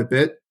too, quite a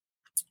bit.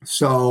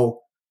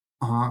 So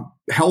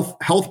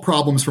health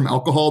problems from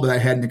alcohol that I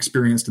hadn't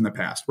experienced in the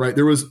past, right?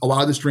 There was a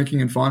lot of this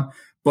drinking and fun,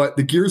 but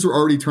the gears were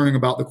already turning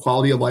about the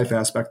quality of life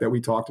aspect that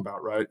we talked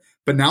about, right?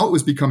 But now it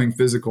was becoming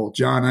physical.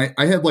 John,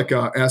 I had like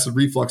a acid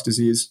reflux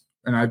disease,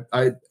 and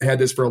I had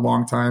this for a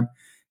long time.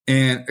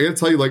 And I got to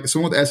tell you, like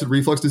someone with acid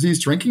reflux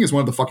disease, drinking is one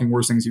of the fucking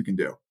worst things you can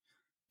do.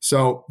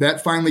 So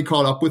that finally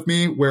caught up with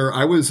me where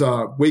I was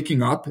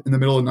waking up in the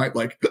middle of the night,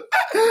 like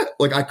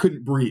I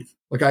couldn't breathe.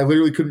 Like I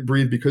literally couldn't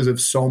breathe because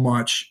of so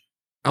much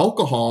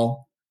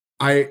alcohol.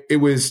 It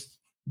was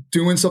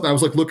doing something. I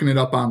was like looking it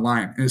up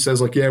online, and it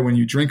says like, yeah, when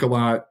you drink a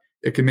lot,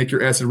 it can make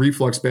your acid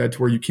reflux bad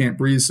to where you can't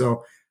breathe.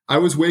 So I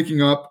was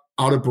waking up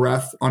out of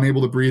breath,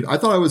 unable to breathe. I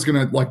thought I was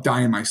going to like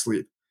die in my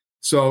sleep.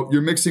 So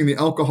you're mixing the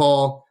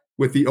alcohol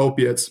with the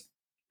opiates,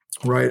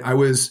 right? I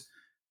was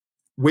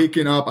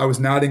waking up, I was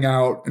nodding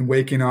out and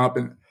waking up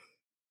and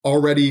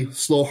already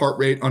slow heart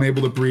rate,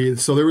 unable to breathe.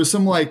 So there was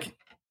some like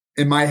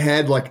in my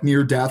head, like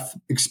near death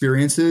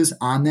experiences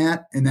on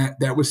that. And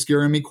that was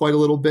scaring me quite a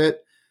little bit.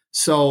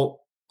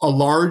 So a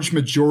large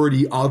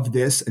majority of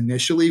this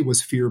initially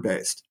was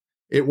fear-based.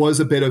 It was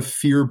a bit of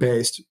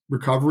fear-based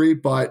recovery,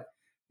 but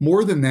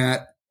more than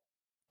that,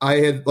 I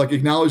had like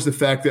acknowledged the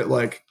fact that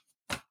like,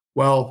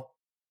 well,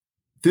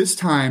 this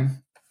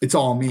time it's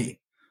all me.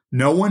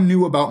 No one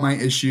knew about my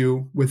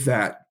issue with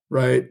that,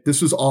 right?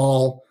 This was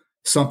all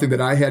something that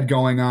I had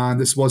going on.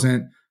 This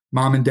wasn't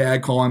mom and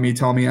dad calling me,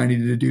 telling me I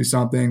needed to do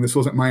something. This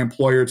wasn't my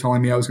employer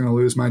telling me I was going to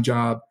lose my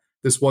job.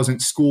 This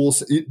wasn't school.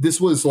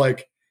 This was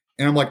like,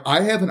 and I'm like,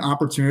 I have an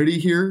opportunity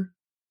here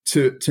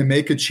to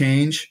make a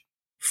change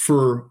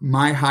for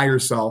my higher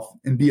self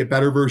and be a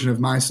better version of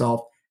myself.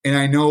 And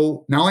I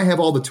know now I have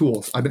all the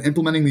tools. I've been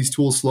implementing these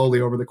tools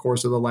slowly over the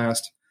course of the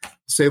last,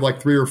 say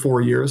like 3 or 4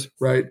 years,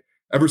 right?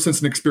 Ever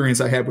since an experience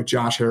I had with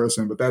Josh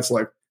Harrison, but that's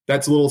a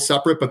little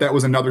separate, but that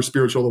was another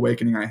spiritual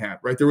awakening I had,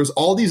 right? There was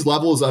all these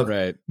levels of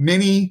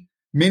many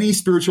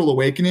spiritual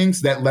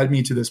awakenings that led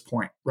me to this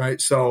point, right?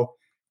 So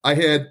I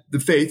had the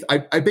faith.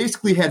 I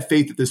basically had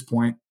faith at this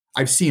point.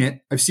 I've seen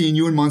it. I've seen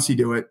you and Muncie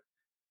do it.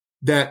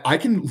 That I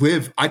can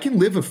live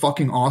a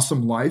fucking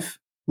awesome life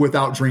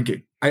without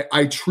drinking.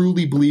 I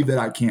truly believe that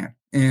I can.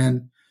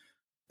 And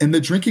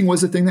the drinking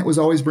was the thing that was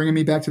always bringing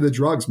me back to the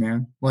drugs,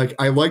 man. Like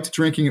I liked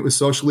drinking. It was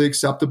socially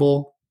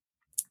acceptable.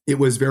 It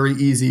was very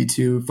easy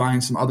to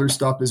find some other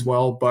stuff as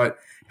well. But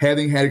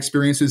having had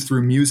experiences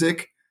through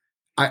music,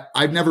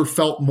 I've never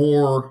felt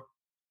more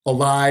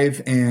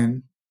alive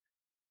and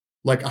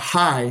like a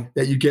high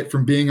that you get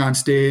from being on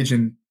stage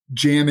and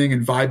jamming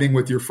and vibing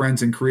with your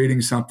friends and creating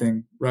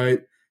something,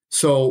 right?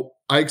 So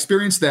I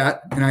experienced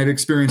that, and I've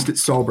experienced it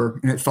sober,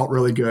 and it felt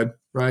really good,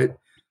 right?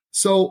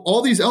 So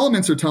all these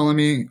elements are telling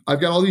me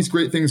I've got all these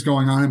great things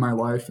going on in my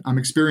life. I'm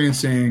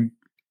experiencing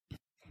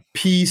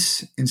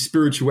peace and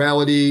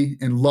spirituality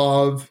and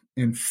love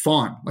and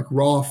fun, like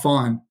raw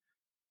fun.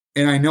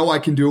 And I know I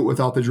can do it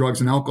without the drugs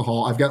and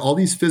alcohol. I've got all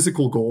these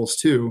physical goals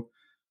too.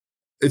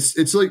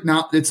 It's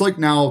like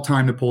now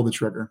time to pull the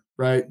trigger,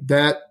 right?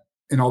 That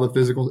and all the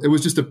physical. It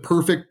was just a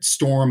perfect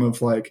storm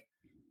of like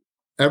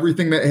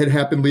everything that had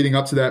happened leading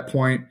up to that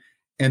point,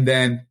 and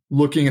then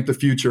looking at the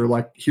future,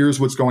 like here's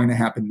what's going to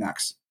happen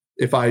next.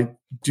 If I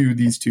do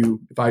these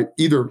two, if I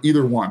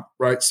either one,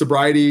 right?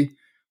 Sobriety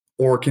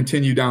or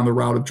continue down the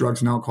route of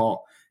drugs and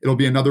alcohol, it'll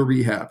be another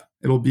rehab.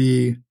 It'll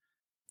be,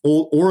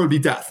 or it'll be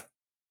death.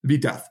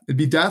 It'd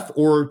be death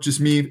or just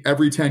me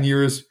every 10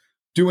 years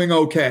doing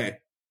okay,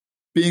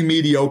 being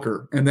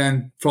mediocre and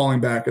then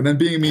falling back and then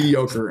being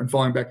mediocre and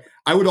falling back.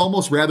 I would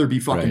almost rather be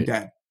fucking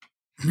dead.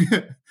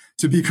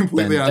 To be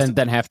completely honest. And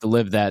then have to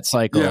live that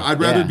cycle. Yeah, I'd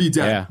rather be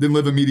dead than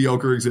live a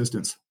mediocre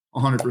existence.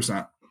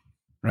 100%.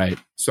 Right.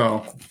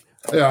 So,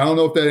 yeah, I don't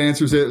know if that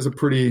answers it. It's a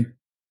pretty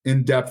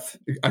in-depth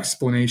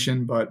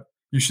explanation, but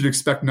you should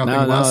expect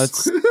nothing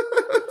less.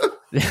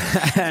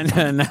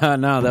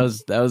 No,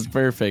 that was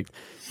perfect.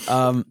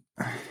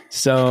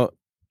 So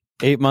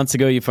 8 months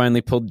ago, you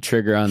finally pulled the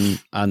trigger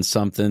on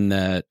something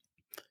that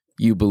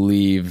you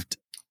believed,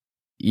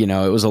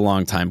 it was a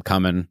long time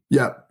coming.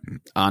 Yeah.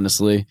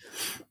 Honestly.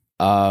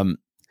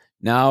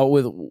 Now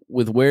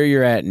with where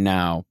you're at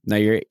now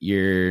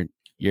you're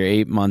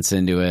 8 months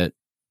into it.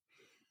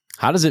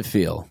 How does it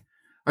feel?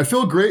 I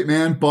feel great,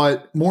 man.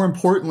 But more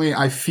importantly,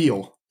 I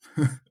feel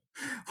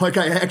like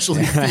I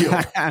actually feel,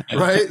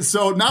 right?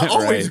 So not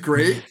always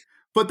great,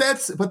 but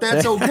that's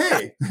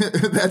okay.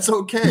 That's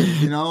okay.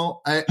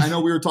 I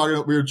know we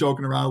were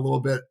joking around a little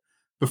bit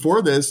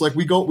before this. Like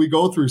we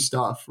go through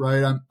stuff,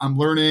 right? I'm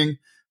learning,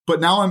 but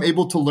now I'm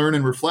able to learn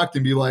and reflect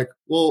and be like,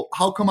 well,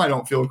 how come I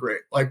don't feel great?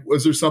 Like,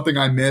 was there something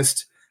I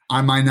missed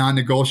on my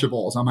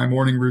non-negotiables, on my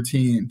morning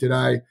routine? Did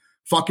I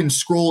fucking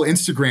scroll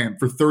Instagram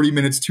for 30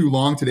 minutes too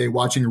long today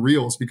watching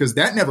reels? Because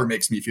that never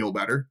makes me feel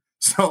better.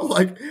 So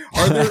like,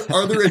 are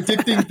there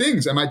addicting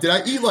things? Did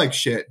I eat like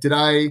shit? Did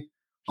I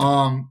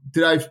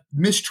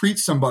mistreat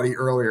somebody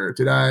earlier?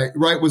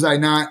 Was I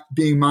not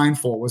being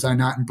mindful? Was I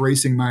not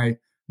embracing my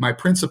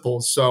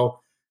principles? So,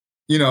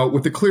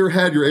 with a clear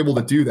head, you're able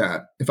to do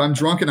that. If I'm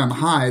drunk and I'm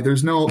high,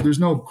 there's no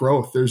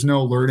growth. There's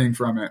no learning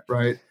from it.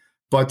 Right.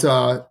 But,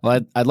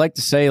 well, I'd like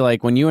to say,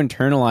 like, when you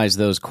internalize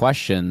those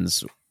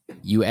questions,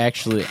 you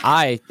actually,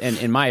 and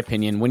in my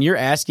opinion, when you're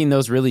asking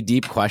those really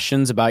deep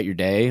questions about your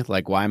day,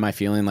 like, why am I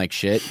feeling like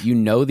shit? You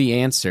know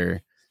the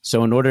answer.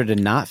 So in order to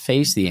not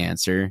face the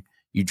answer,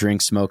 you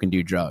drink, smoke, and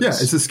do drugs. Yeah,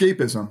 it's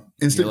escapism,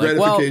 instant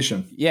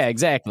gratification. Well, yeah,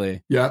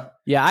 exactly. Yeah.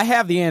 Yeah, I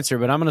have the answer,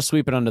 but I'm going to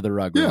sweep it under the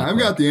rug. Yeah, I've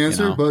got the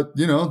answer, but,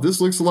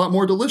 this looks a lot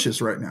more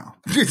delicious right now.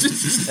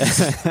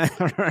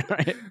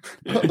 Right.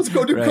 Let's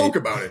go do Coke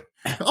about it.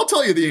 I'll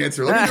tell you the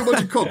answer. Let me do a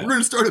bunch of Coke. We're going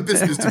to start a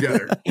business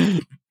together.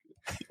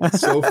 It's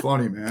so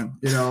funny, man.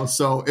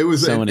 So it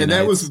was,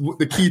 that was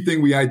the key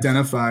thing we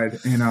identified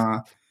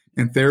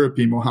in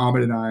therapy,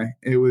 Mohammed and I.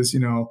 It was,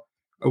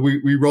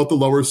 we wrote the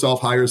lower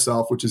self, higher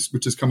self, which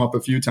has come up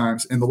a few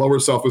times. And the lower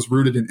self was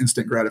rooted in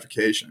instant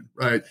gratification,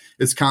 right?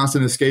 It's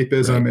constant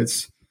escapism. Right.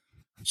 It's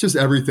just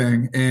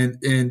everything.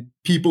 And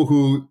people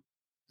who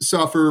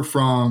suffer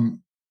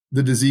from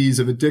the disease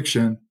of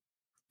addiction,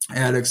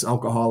 addicts,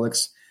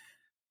 alcoholics,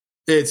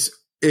 it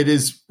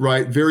is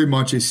right, very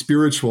much a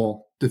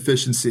spiritual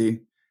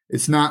deficiency.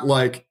 It's not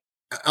like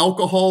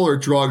alcohol or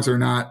drugs are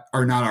not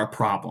our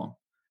problem.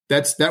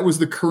 That was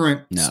the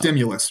current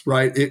stimulus,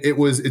 right?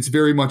 It's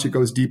very much, it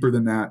goes deeper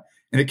than that,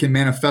 and it can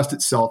manifest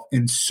itself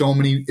in so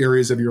many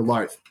areas of your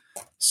life.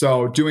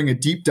 So doing a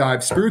deep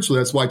dive spiritually,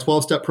 that's why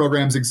 12-step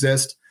programs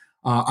exist.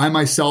 I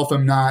myself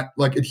am not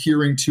like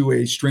adhering to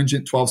a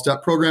stringent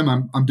 12-step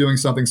program. I'm doing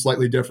something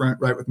slightly different,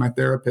 right? With my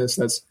therapist,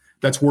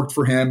 that's worked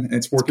for him and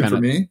it's working for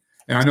me.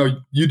 And I know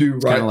you do,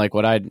 right? Kind of like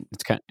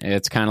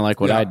it's kind of like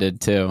what I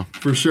did too.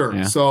 For sure.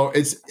 Yeah. So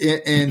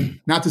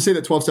and not to say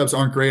that 12 steps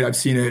aren't great. I've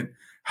seen it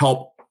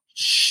help,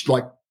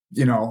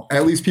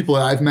 at least people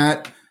that I've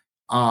met,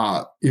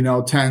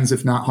 tens,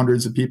 if not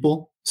hundreds of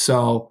people.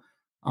 So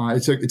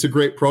it's a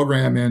great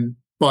program.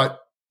 But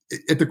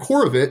at the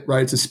core of it,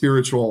 right, it's a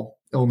spiritual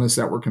illness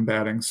that we're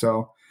combating.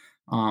 So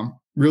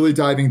really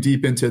diving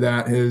deep into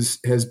that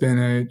has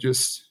been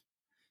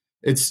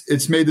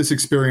it's made this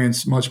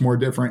experience much more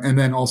different. And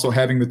then also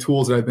having the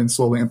tools that I've been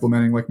slowly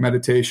implementing, like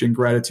meditation,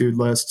 gratitude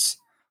lists,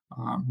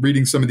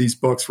 reading some of these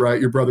books, right?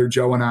 Your brother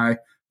Joe and I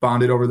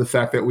bonded over the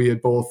fact that we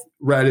had both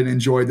read and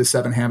enjoyed The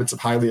 7 Habits of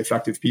Highly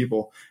Effective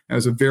People. And it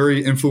was a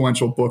very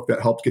influential book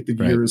that helped get the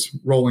gears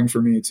rolling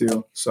for me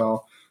too.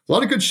 So a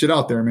lot of good shit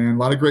out there, man. A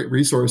lot of great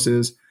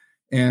resources.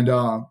 And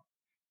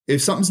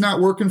if something's not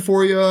working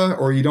for you,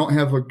 or you don't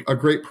have a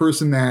great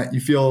person that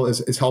you feel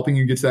is helping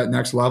you get to that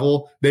next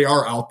level, they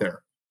are out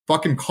there.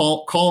 Fucking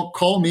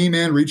call me,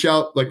 man. Reach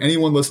out. Like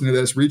anyone listening to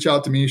this, reach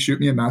out to me, shoot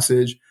me a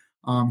message,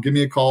 give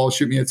me a call,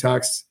 shoot me a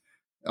text.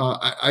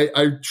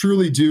 I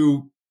truly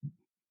do.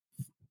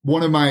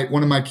 One of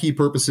my key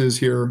purposes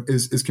here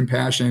is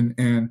compassion,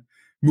 and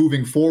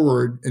moving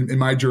forward in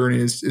my journey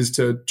is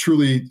to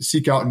truly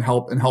seek out and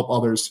help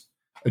others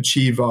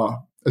achieve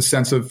a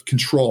sense of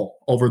control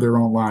over their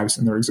own lives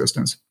and their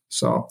existence.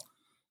 So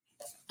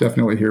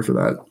definitely here for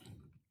that.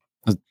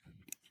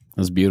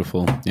 That's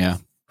beautiful. Yeah.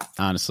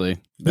 Honestly,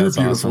 that's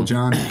beautiful, awesome.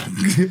 John.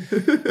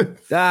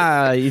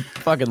 You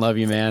fucking love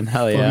you, man.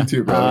 Hell yeah. Love you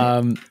too,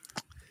 brother.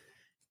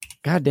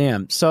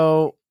 Goddamn.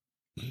 So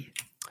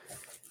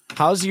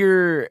how's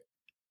the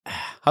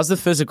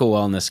physical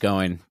wellness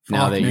going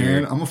now that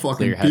you're I'm a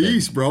fucking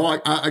beast, bro.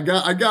 I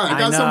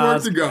got some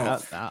work to go.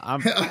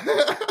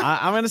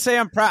 I'm gonna say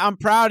I'm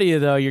proud of you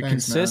though. You're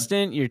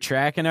consistent. Man. You're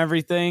tracking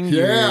everything.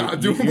 Yeah, I'm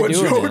doing what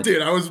Joe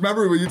did. I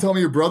remember when you told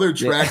me your brother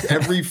tracked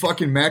every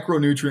fucking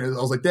macronutrient.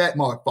 I was like, that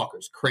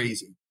motherfucker's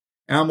crazy.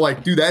 And I'm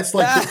like, dude, that's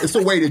like it's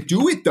a way to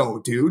do it though,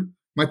 dude.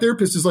 My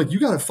therapist is like, you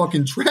gotta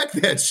fucking track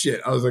that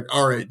shit. I was like,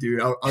 all right,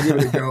 dude, I'll give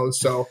it a go.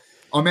 So,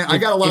 man, I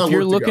got a lot of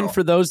work to go.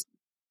 For those,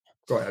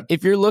 go ahead.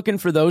 If you're looking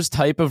for those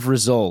type of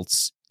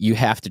results, you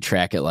have to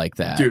track it like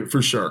that. Dude,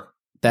 for sure.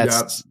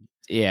 That's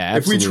yeah.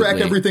 If we track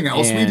everything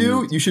else we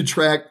do, you should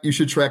track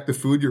the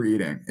food you're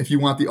eating if you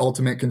want the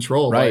ultimate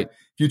control. Right. Like,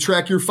 if you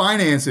track your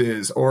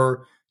finances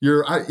or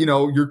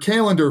your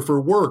calendar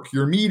for work,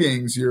 your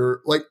meetings,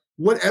 your like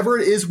whatever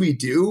it is we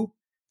do,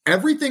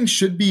 everything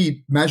should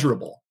be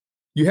measurable.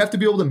 You have to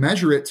be able to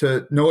measure it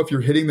to know if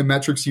you're hitting the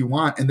metrics you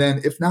want. And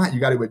then if not, you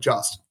got to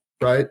adjust.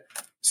 Right.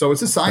 So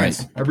it's a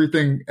science. Right.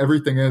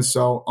 Everything is.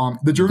 So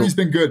the journey's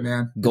been good,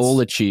 man.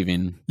 Goal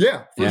achieving.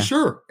 Yeah, for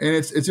sure. And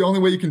it's the only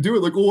way you can do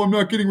it. Like, oh, I'm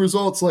not getting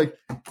results. Like,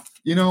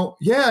 you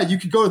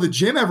could go to the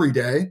gym every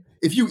day.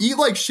 If you eat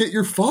like shit,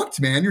 you're fucked,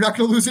 man. You're not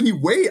going to lose any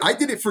weight. I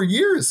did it for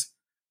years.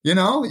 You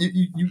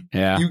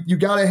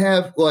gotta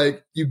have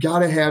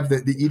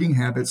the eating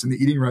habits and the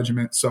eating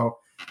regimen. So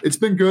it's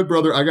been good,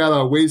 brother. I got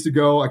a ways to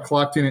go. I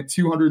clocked in at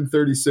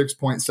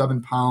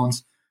 236.7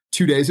 pounds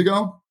 2 days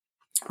ago.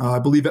 I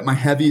believe at my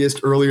heaviest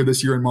earlier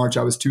this year in March,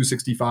 I was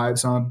 265.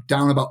 So I'm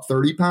down about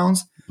 30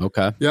 pounds.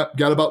 Okay. Yep.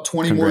 Got about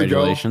 20 more to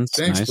go.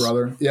 Thanks, nice.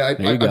 Brother. Yeah.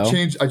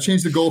 I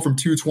changed the goal from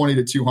 220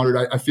 to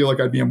 200. I feel like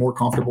I'd be a more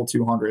comfortable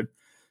 200.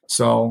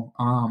 So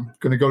I'm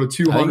going to go to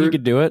 200. I think you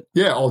could do it.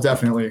 Yeah. Oh,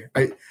 definitely.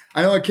 I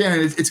know I can.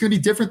 And it's going to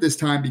be different this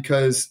time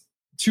because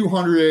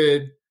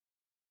 200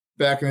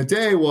 back in the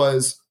day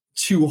was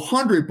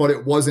 200, but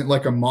it wasn't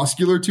like a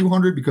muscular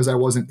 200 because I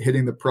wasn't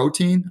hitting the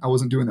protein. I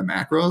wasn't doing the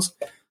macros.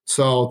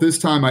 So this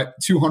time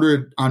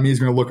 200 on me is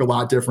going to look a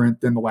lot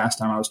different than the last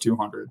time I was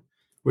 200,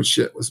 which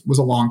was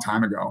a long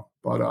time ago.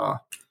 But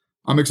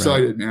I'm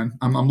excited, man.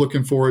 I'm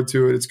looking forward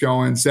to it. It's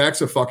going.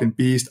 Zach's a fucking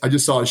beast. I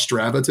just saw his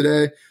Strava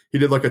today. He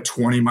did like a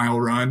 20-mile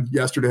run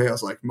yesterday. I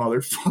was like,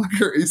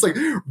 motherfucker. He's like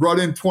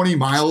running 20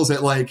 miles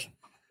at like,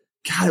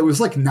 God, it was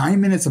like 9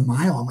 minutes a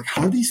mile. I'm like,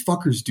 how do these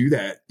fuckers do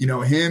that?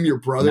 Him, your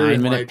brother.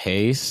 9-minute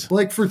pace?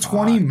 Like for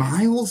 20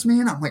 miles,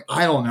 man? I'm like,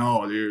 I don't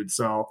know, dude.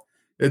 So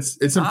it's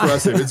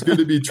impressive. It's good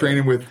to be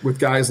training with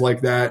guys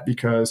like that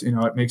because,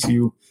 it makes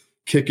you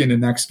kick into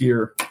next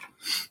gear.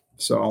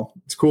 So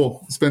it's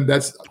cool.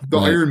 That's the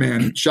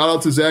Ironman. Shout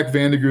out to Zach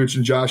Vandegooch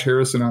and Josh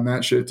Harrison on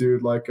that shit,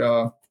 dude. Like,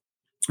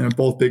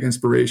 both big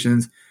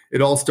inspirations.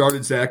 It all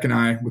started, Zach and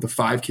I, with a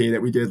 5K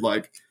that we did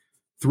like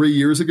 3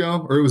 years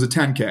ago, or it was a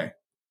 10K.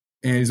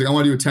 And he's like, I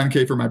want to do a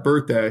 10K for my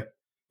birthday.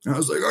 And I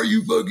was like, are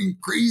you fucking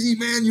crazy,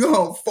 man? You know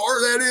how far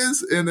that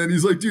is? And then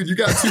he's like, dude, you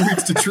got 2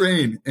 weeks to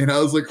train. And I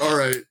was like, all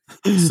right.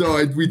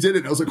 So we did it.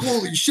 And I was like,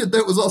 holy shit,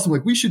 that was awesome.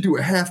 Like, we should do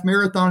a half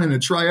marathon and a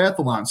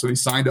triathlon. So he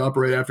signed up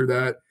right after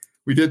that.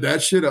 We did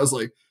that shit. I was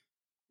like,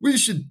 we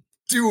should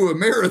do a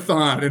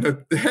marathon and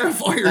a half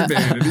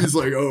Ironman. And he's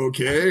like,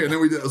 okay. And then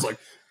I was like,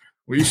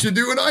 we should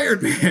do an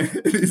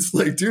Ironman. And he's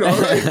like, dude,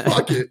 all right,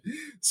 fuck it.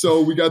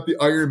 So we got the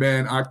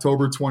Ironman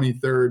October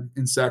 23rd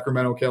in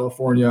Sacramento,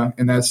 California.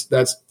 And that's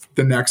the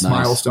next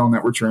milestone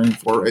that we're training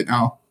for right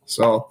now.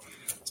 So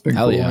it's been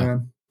cool,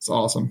 man. It's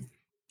awesome.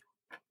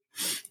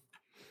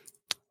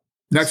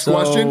 Next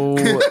question.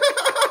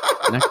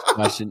 Next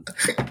question.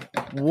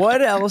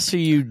 What else are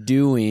you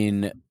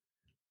doing?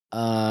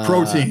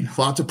 Protein.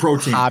 Lots of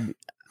protein.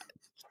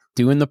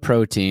 Doing the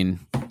protein.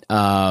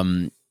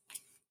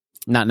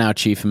 Not now,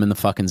 Chief. I'm in the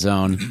fucking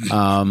zone.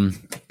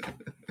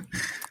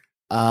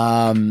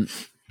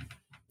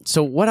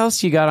 So what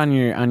else you got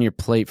on your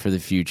plate for the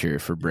future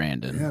for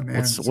Brandon? Yeah,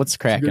 man. What's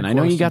cracking? I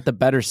know you got the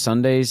Better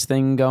Sundays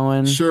thing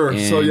going. Sure.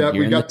 So yeah,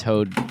 we got the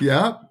Toad.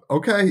 Yeah.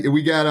 Okay.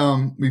 We've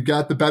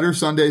got the Better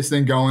Sundays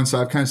thing going.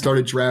 So I've kind of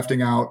started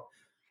drafting out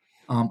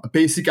a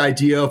basic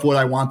idea of what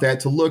I want that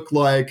to look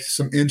like,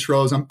 some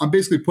intros. I'm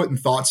basically putting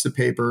thoughts to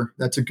paper.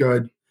 That's a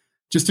good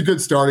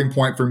starting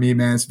point for me,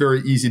 man. It's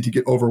very easy to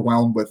get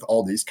overwhelmed with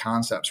all these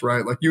concepts,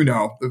 right? Like,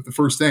 the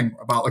first thing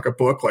about like a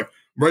book, like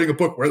writing a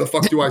book, where the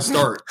fuck do I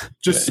start?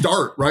 Just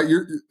start, right?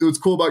 What's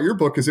cool about your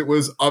book is it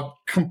was a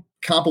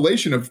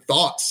compilation of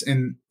thoughts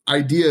and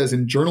ideas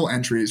and journal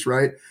entries,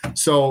 right?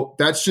 So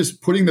that's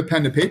just putting the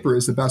pen to paper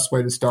is the best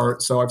way to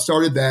start. So I've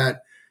started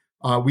that.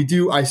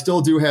 I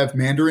still do have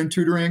Mandarin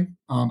tutoring.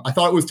 I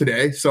thought it was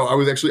today. So I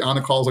was actually on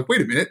the call. I was like,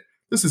 wait a minute.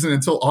 This isn't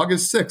until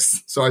August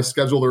 6th. So I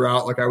scheduled her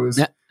out. Like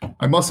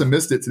I must have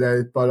missed it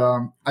today, but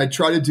I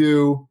try to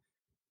do,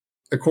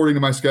 according to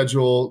my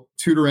schedule,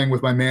 tutoring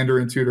with my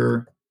Mandarin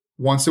tutor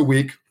once a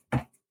week.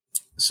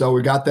 So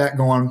we got that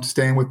going,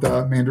 staying with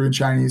the Mandarin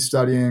Chinese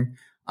studying.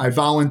 I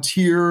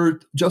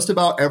volunteered just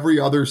about every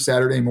other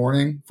Saturday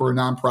morning for a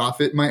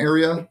nonprofit in my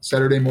area,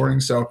 Saturday morning.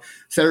 So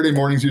Saturday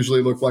mornings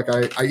usually look like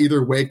I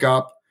either wake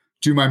up,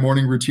 do my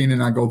morning routine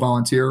and I go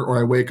volunteer, or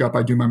I wake up,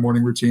 I do my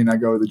morning routine, I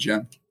go to the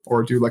gym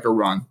or do like a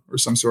run or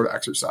some sort of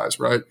exercise,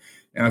 right?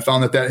 And I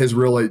found that has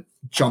really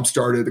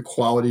jump-started the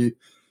quality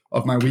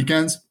of my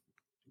weekends.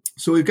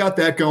 So we've got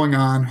that going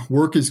on.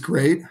 Work is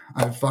great.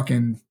 I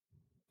fucking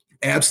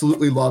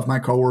absolutely love my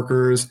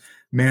coworkers,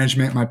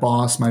 management, my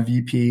boss, my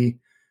VP.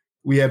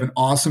 We have an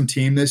awesome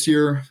team this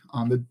year.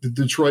 The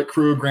Detroit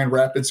crew, Grand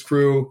Rapids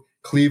crew,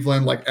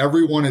 Cleveland, like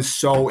everyone is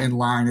so in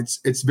line.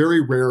 It's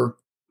very rare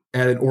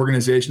at an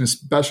organization,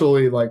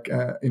 especially like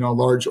a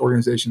large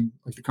organization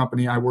like the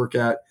company I work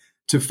at,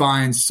 to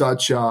find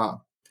such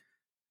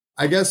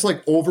I guess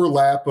like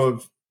overlap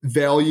of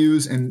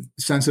values and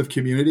sense of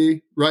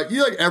community, right?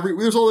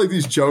 There's all like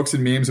these jokes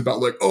and memes about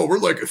like, oh, we're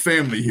like a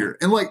family here.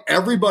 And like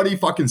everybody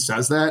fucking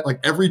says that. Like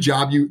every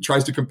job you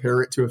tries to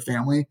compare it to a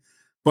family.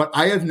 But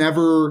I have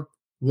never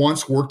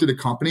once worked at a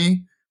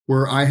company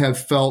where I have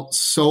felt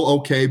so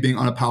okay being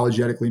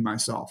unapologetically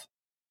myself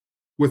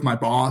with my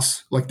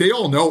boss. Like they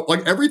all know,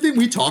 like everything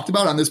we talked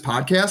about on this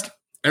podcast,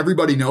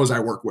 everybody knows I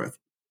work with.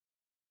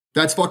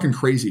 That's fucking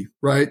crazy,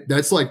 right?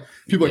 That's like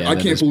people like, I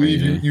can't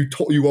believe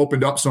you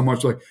opened up so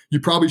much. Like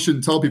you probably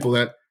shouldn't tell people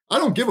that. I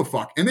don't give a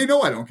fuck, and they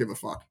know I don't give a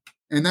fuck,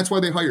 and that's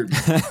why they hired me.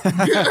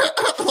 I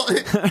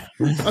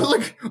was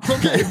like,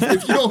 okay,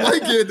 if you don't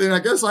like it, then I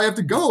guess I have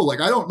to go.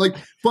 Like I don't like,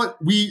 but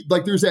we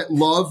like there's that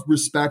love,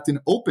 respect, and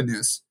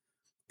openness,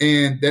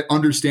 and that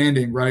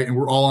understanding, right? And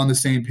we're all on the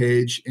same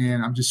page,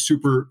 and I'm just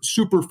super,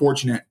 super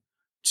fortunate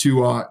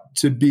to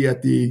be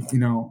at the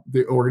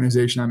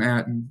organization I'm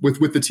at and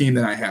with the team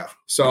that I have.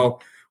 So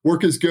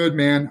work is good,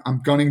 man.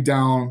 I'm gunning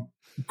down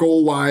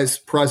goal wise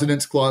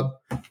President's Club,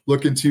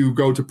 looking to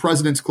go to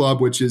President's Club,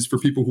 which is for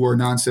people who are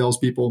non-sales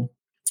people.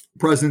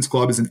 President's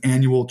Club is an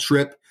annual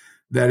trip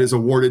that is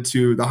awarded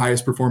to the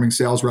highest performing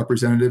sales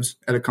representatives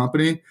at a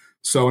company.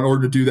 So in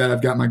order to do that,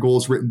 I've got my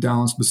goals written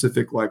down,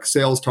 specific like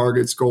sales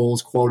targets,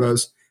 goals,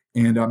 quotas,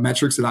 and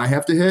metrics that I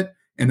have to hit.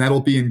 And that'll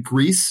be in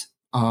Greece.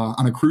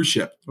 On a cruise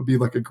ship. It'll be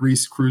like a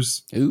Greece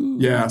cruise. Ooh.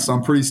 Yeah. So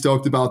I'm pretty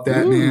stoked about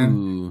that,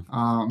 man.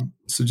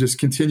 So just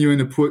continuing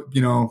to put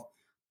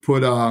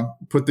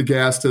the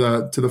gas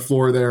to the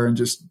floor there and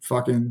just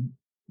fucking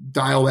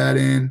dial that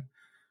in.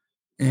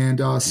 And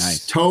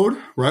nice. Toad,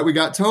 right? We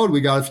got Toad.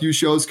 We got a few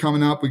shows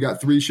coming up. We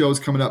got 3 shows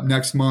coming up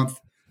next month.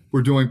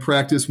 We're doing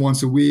practice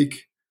once a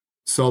week.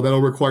 So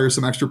that'll require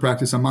some extra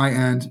practice on my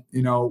end.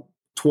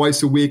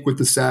 Twice a week with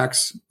the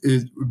sax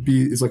is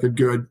a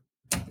good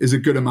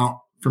amount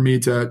for me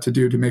to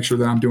do to make sure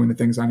that I'm doing the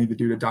things I need to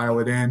do to dial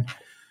it in.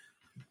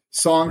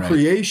 Song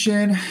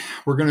creation,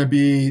 we're going to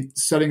be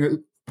setting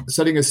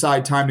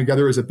aside time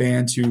together as a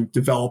band to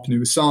develop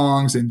new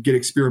songs and get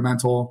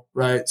experimental,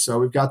 right? So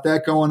we've got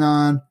that going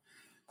on.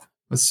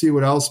 Let's see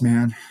what else,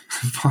 man.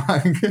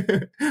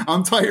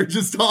 I'm tired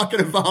just talking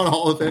about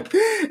all of it.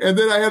 And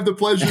then I have the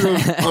pleasure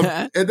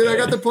I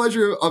got the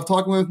pleasure of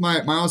talking with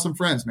my awesome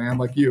friends, man,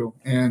 like you,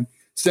 and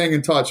staying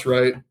in touch,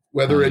 right?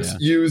 Whether it's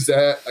you,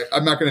 Zach,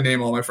 I'm not going to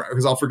name all my friends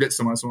because I'll forget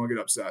someone will get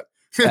upset.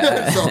 So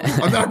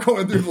I'm not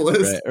going through the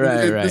list.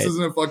 Right. This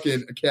isn't a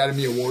fucking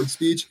Academy Award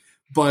speech,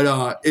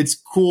 but it's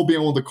cool being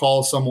able to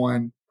call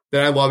someone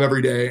that I love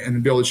every day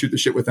and be able to shoot the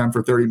shit with them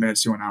for 30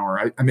 minutes to an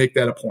hour. I make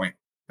that a point.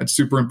 That's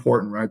super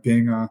important, right?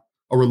 Being a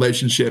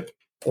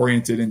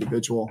relationship-oriented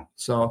individual.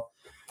 So,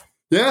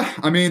 yeah,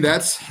 I mean,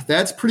 that's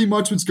pretty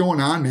much what's going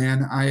on,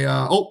 man.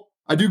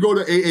 I do go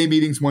to AA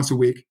meetings once a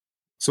week.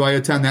 So I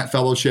attend that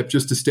fellowship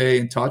just to stay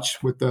in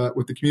touch with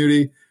the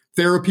community.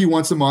 Therapy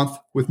once a month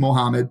with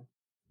Mohammed.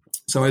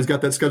 So I've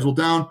got that scheduled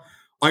down.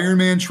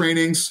 Ironman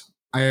trainings.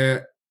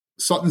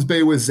 Sutton's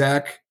Bay with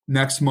Zach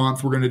next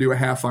month. We're going to do a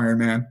half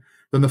Ironman.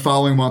 Then the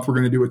following month, we're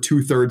going to do a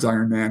 2/3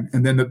 Ironman.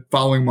 And then the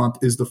following month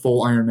is the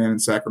full Ironman in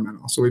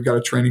Sacramento. So we've got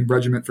a training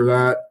regiment for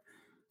that.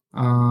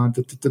 I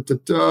think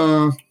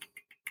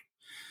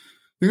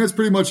that's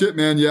pretty much it,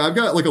 man. Yeah, I've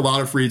got like a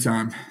lot of free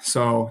time.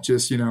 So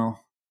just,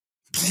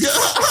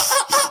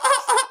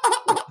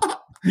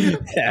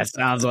 Yeah,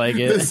 sounds like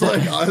it. It's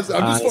like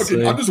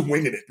I'm just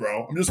winging it,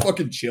 bro. I'm just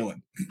fucking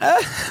chilling.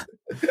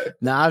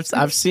 No,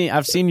 I've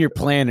seen your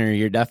planner.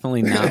 You're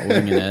definitely not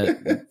winging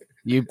it.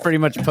 You pretty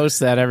much post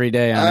that every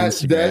day on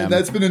Instagram.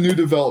 That's been a new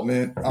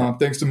development.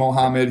 Thanks to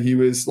Mohammed. He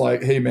was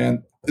like, "Hey,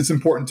 man, it's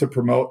important to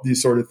promote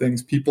these sort of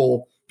things.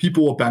 People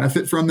will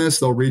benefit from this.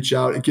 They'll reach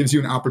out. It gives you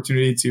an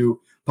opportunity to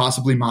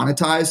possibly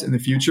monetize in the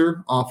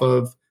future off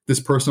of this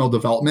personal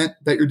development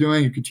that you're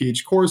doing. You could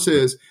teach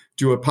courses,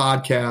 do a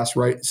podcast,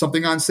 right?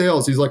 Something on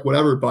sales." He's like,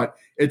 whatever, but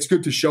it's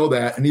good to show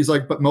that. And he's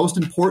like, but most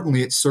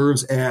importantly, it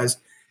serves as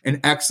an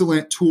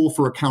excellent tool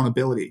for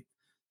accountability.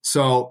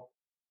 So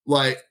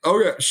like,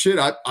 okay, shit,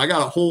 I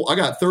got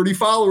 30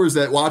 followers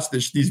that watch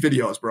these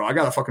videos, bro. I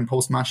got to fucking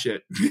post my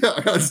shit.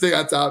 I got to stay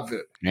on top of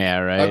it. Yeah,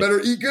 right. I better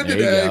eat good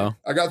today.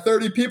 I got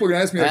 30 people going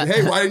to ask me like,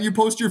 hey, why didn't you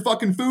post your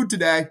fucking food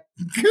today?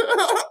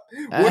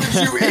 What did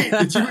you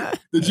eat?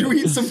 Did you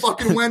eat some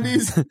fucking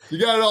Wendy's? You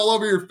got it all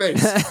over your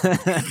face.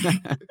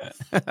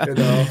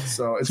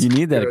 So you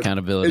need that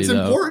accountability. It's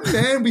important,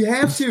 man. We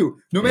have to.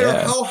 No matter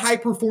how high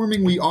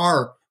performing we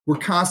are, we're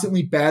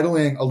constantly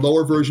battling a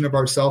lower version of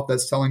ourselves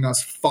that's telling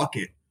us, fuck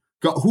it.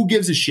 Who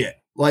gives a shit?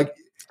 Like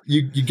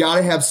you got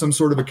to have some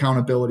sort of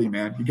accountability,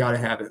 man. You got to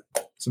have it.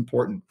 It's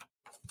important.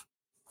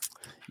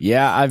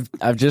 Yeah,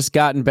 I've just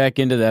gotten back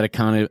into that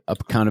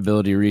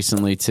accountability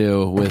recently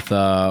too, with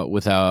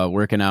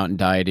working out and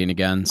dieting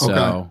again.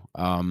 So,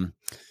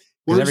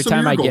 every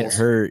time I get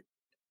hurt,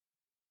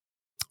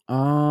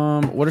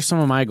 what are some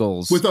of my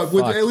goals?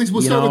 At least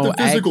we'll start with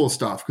the physical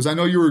stuff, because I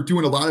know you were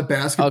doing a lot of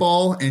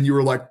basketball and you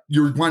were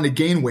wanting to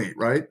gain weight,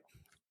 right?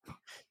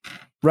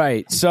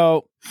 Right.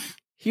 So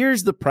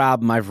here's the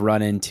problem I've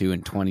run into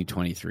in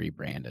 2023,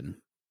 Brandon.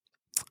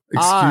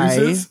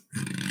 Excuses?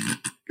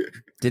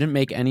 didn't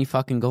make any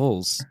fucking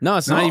goals. No,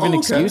 it's not even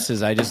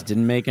excuses. I just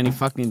didn't make any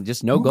fucking,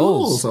 just no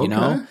goals, you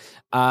know?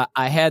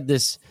 I had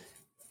this,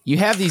 you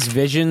have these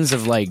visions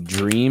of like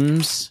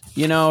dreams,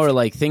 you know, or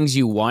like things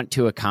you want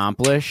to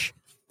accomplish,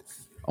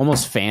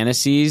 almost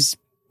fantasies,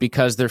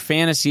 because they're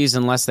fantasies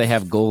unless they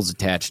have goals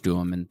attached to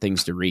them and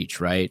things to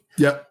reach, right?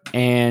 Yep.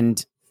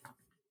 And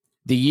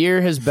the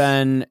year has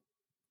been,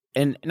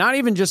 and not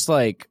even just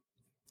like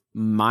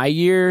my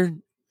year,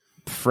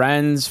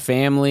 friends,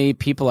 family,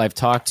 people I've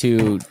talked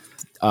to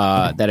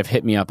that have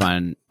hit me up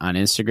on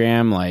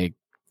Instagram, like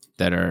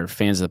that are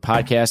fans of the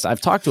podcast.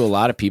 I've talked to a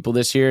lot of people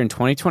this year, and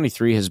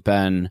 2023 has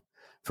been,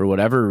 for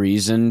whatever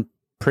reason,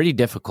 pretty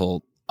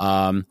difficult.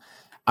 I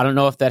don't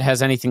know if that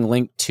has anything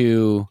linked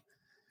to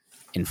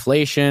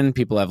inflation.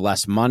 People have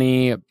less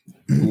money.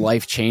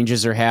 Life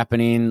changes are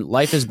happening.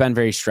 Life has been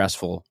very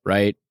stressful,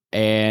 right?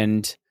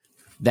 And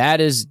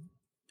that is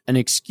an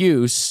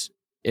excuse,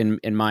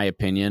 in my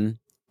opinion.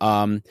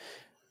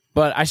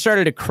 But I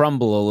started to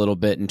crumble a little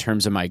bit in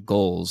terms of my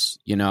goals.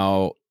 You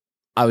know,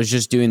 I was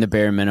just doing the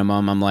bare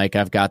minimum. I'm like,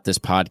 I've got this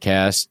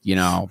podcast, you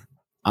know,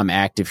 I'm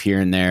active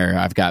here and there.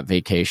 I've got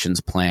vacations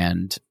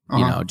planned, you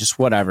know, just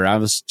whatever. I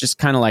was just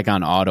kind of like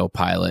on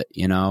autopilot,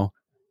 you know,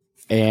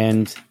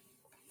 and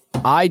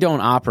I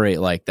don't operate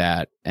like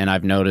that. And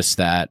I've noticed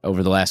that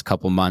over the last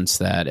couple months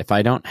that if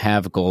I don't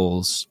have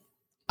goals,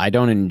 I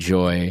don't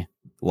enjoy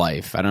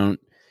life. I don't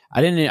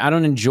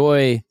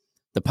enjoy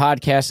the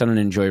podcast. I don't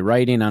enjoy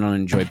writing. I don't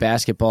enjoy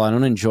basketball. I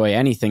don't enjoy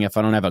anything if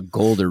I don't have a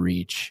goal to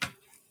reach.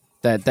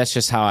 That's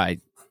just how I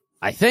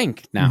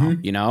think now,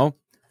 you know,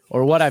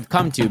 or what I've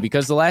come to,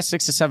 because the last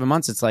 6 to 7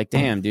 months, it's like,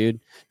 damn, dude,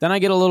 then I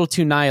get a little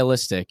too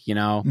nihilistic, you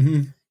know,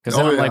 because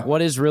then I'm like,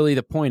 what is really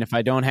the point if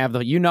I don't have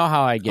the, you know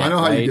how I get, I know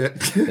right? how you get.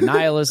 The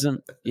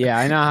nihilism. Yeah,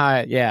 I know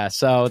how.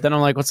 So then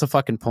I'm like, what's the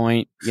fucking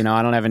point? You know,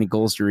 I don't have any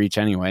goals to reach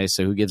anyway.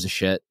 So who gives a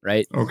shit?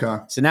 Right. Okay.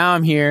 So now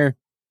I'm here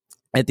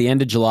at the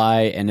end of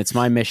July, and it's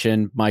my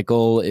mission. My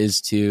goal is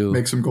to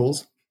make some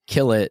goals,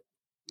 kill it.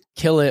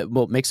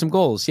 Well, make some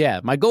goals.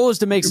 Yeah. My goal is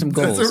to make some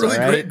goals. That's a really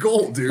great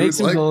goal, dude. Make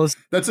some goals.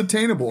 That's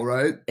attainable,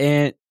 right?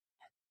 And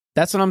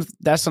that's what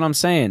I'm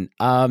saying.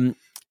 And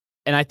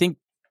I think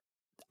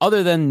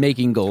other than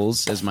making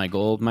goals as my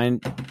goal,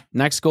 my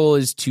next goal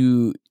is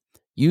to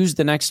use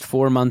the next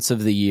 4 months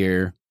of the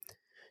year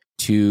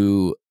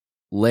to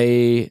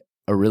lay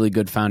a really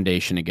good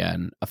foundation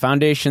again. A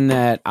foundation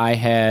that I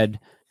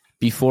had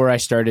before I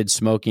started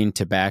smoking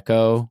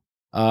tobacco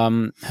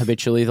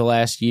habitually the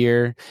last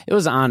year. It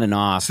was on and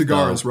off.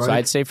 Cigars, right? So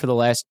I'd say for the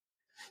last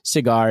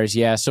cigars,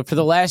 yeah. So for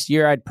the last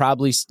year, I'd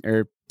probably,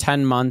 or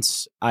 10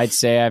 months, I'd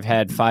say I've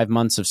had 5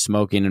 months of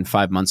smoking and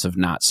 5 months of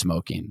not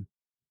smoking,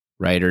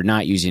 right? Or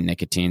not using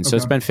nicotine. So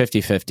it's been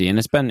 50-50, and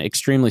it's been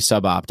extremely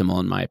suboptimal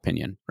in my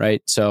opinion,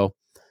 right? So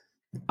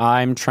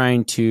I'm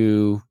trying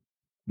to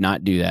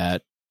not do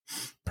that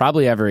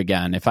probably ever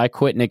again. If I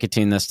quit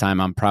nicotine this time,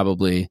 I'm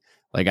probably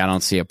like, I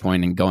don't see a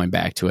point in going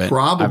back to it.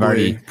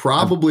 Probably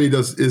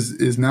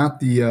is not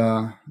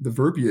the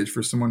verbiage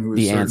for someone who is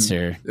the certain.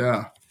 Answer.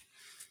 Yeah.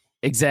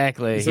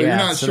 Exactly. So yeah. you're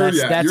not sure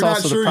yet. That's you're not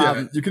also sure the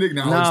problem. yet. You can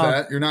acknowledge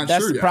that. You're not sure yet.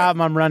 That's the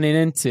problem I'm running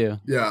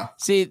into. Yeah.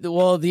 See,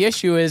 well, the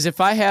issue is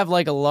if I have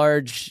a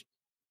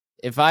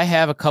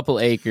couple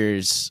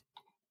acres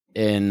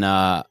in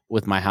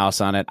with my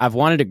house on it, I've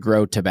wanted to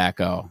grow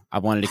tobacco.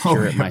 I've wanted to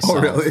cure it myself.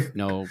 Oh, really?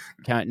 No.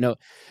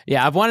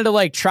 Yeah, I've wanted to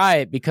like try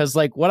it because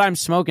like what I'm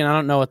smoking, I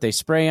don't know what they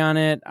spray on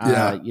it.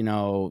 Yeah. You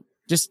know,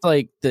 just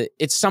like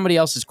it's somebody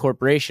else's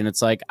corporation.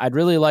 It's like I'd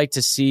really like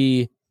to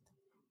see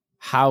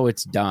how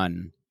it's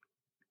done.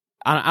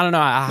 I don't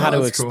know how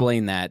to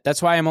explain that.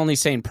 That's why I'm only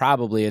saying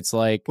probably. It's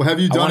like, well, have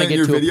you done it in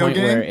your video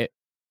game?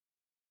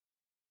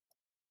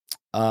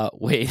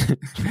 Wait.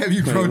 Have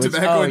you grown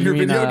tobacco in your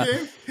video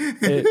game?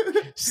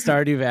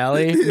 Stardew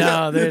Valley?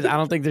 No, I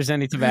don't think there's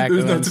any tobacco.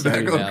 There's no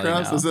tobacco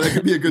crops. No. So that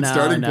could be a good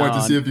starting point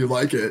to see if you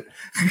like it.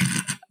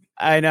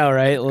 I know,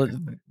 right?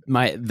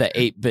 The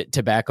 8-bit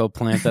tobacco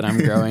plant that I'm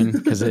growing,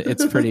 because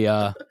it's pretty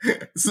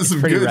this is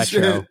pretty good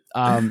retro.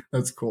 Shit.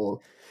 That's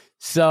cool.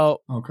 So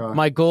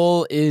my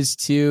goal is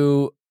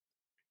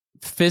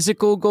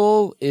physical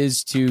goal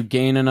is to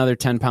gain another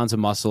 10 pounds of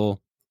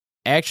muscle.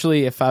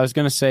 Actually, if I was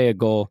going to say a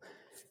goal,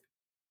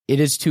 it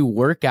is to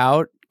work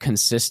out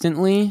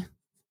consistently,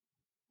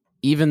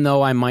 even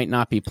though I might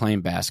not be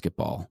playing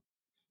basketball.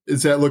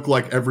 Does that look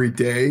like every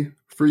day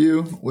for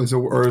you?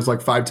 Or is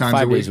like 5 times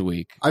 5 a week? days a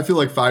week. I feel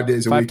like 5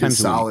 days a week is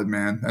solid, week.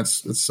 Man.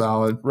 That's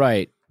solid.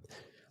 Right.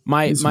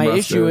 My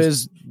issue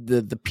is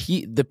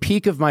the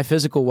peak of my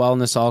physical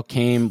wellness all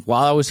came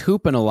while I was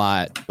hooping a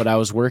lot, but I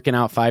was working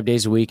out 5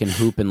 days a week and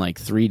hooping like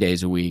 3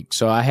 days a week.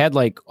 So I had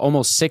like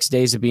almost 6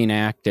 days of being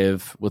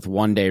active with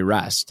 1 day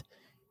rest.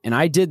 And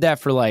I did that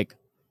for like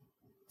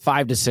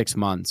 5 to 6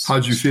 months.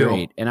 How'd you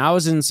feel? And I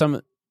was in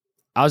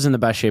the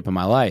best shape of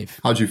my life.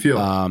 How'd you feel?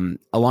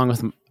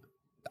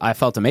 I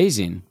felt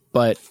amazing,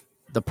 but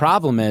the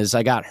problem is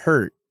I got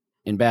hurt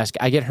in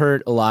basket. I get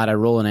hurt a lot. I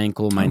roll an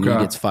ankle. My knee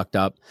gets fucked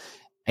up.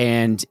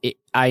 And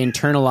I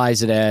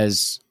internalize it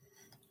as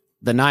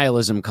the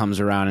nihilism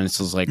comes around, and it's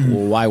just like,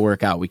 well, why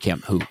work out? We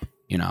can't hoop.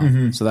 you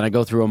know? So then I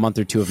go through a month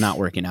or two of not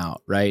working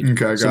out, right?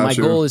 Okay, so my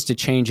goal is to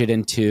change it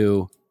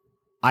into,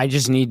 I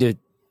just need to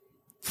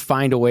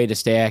find a way to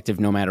stay active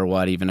no matter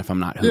what, even if I'm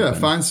not hooping.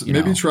 Yeah,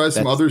 maybe try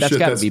some other shit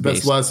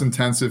that's less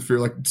intensive for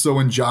like. So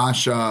when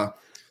Josh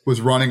was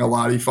running a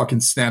lot, he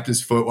fucking snapped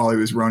his foot while he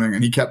was running,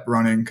 and he kept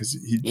running because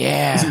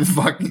he's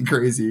fucking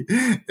crazy,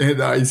 and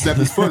he snapped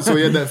his foot. So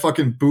he had that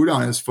fucking boot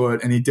on his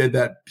foot, and he did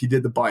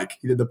the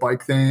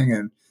bike thing,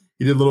 and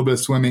he did a little bit of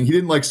swimming. He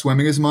didn't like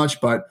swimming as much,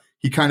 but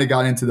he kind of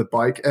got into the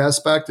bike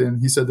aspect, and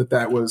he said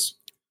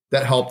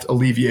that helped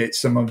alleviate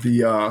some of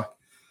the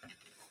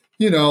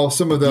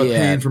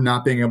pain from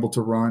not being able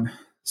to run.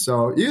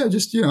 So yeah,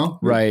 just,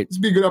 right. It's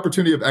be a good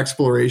opportunity of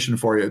exploration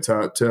for you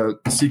to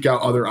seek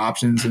out other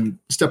options and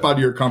step out of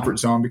your comfort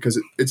zone,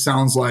 because it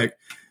sounds like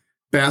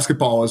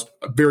basketball is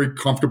a very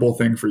comfortable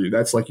thing for you.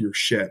 That's like your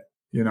shit,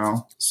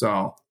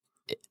 so.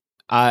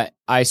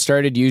 I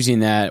started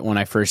using that when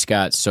I first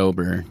got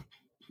sober.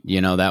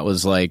 That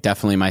was like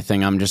definitely my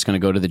thing. I'm just going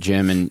to go to the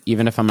gym, and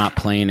even if I'm not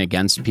playing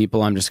against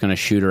people, I'm just going to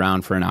shoot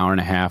around for an hour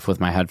and a half with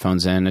my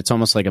headphones in. It's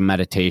almost like a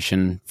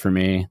meditation for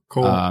me.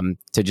 Cool.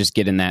 To just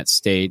get in that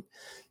state.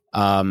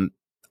 I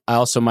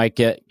also might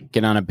get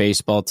on a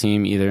baseball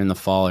team either in the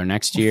fall or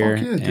next year,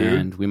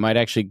 and we might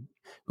actually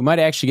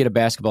get a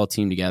basketball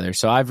team together.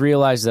 So I've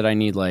realized that I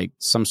need like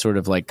some sort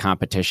of like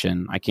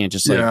competition. I can't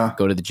just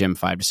go to the gym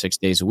 5 to 6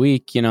 days a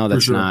week.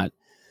 That's not.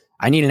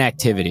 I need an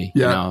activity,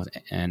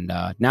 and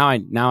now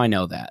I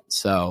know that.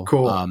 So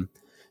cool.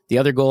 The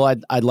other goal,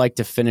 I'd like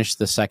to finish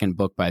the second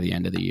book by the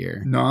end of the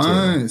year.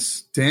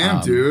 Nice.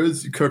 Damn,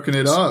 dude. You're cooking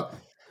it up.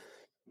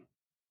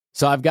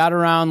 So I've got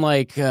around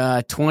like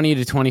 20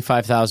 to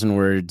 25,000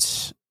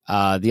 words.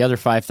 The other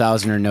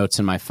 5,000 are notes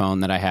in my phone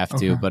that I have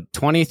to, but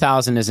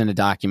 20,000 is in a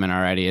document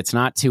already. It's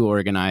not too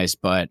organized,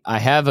 but I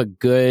have a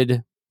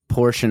good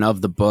portion of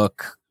the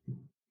book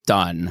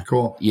done.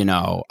 Cool.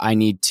 I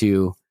need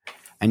to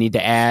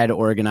add,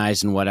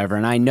 organize, and whatever.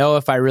 And I know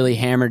if I really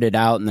hammered it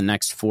out in the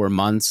next 4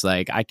 months,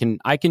 like I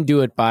can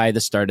do it by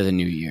the start of the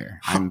new year.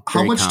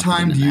 How much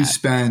time do you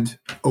spend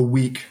a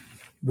week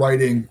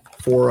writing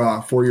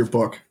for your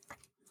book?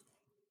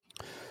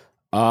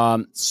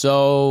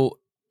 So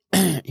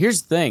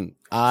here's the thing.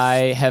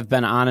 I have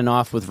been on and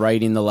off with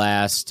writing the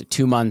last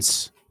 2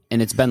 months,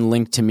 and it's been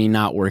linked to me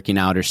not working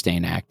out or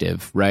staying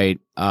active,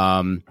 right?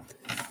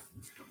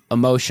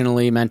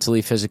 Emotionally,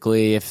 mentally,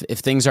 physically, if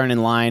things aren't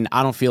in line,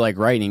 I don't feel like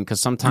writing,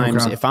 because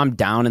sometimes if I'm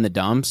down in the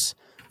dumps,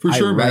 I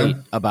write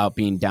about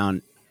being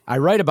down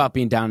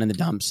in the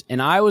dumps.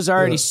 And I was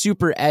already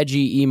super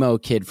edgy emo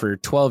kid for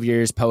 12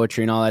 years,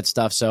 poetry and all that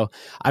stuff. So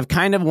I've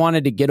kind of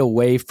wanted to get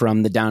away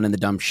from the down in the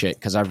dump shit,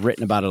 because I've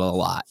written about it a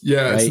lot.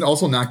 Yeah, right? It's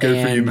also not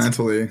good for you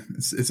mentally.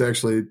 It's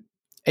actually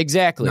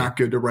exactly not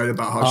good to write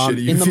about how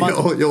shitty you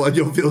feel.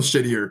 You'll feel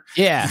shittier.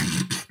 Yeah.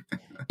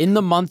 In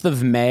the month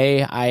of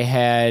May, I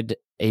had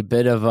a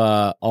bit of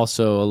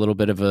also a little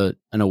bit of an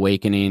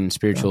awakening,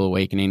 spiritual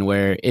awakening,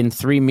 where in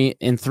 3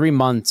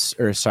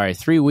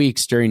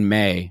 weeks during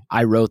May,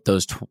 I wrote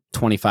those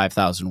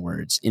 25,000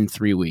 words in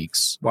 3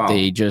 weeks. Wow.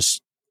 They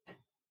just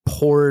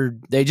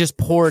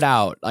poured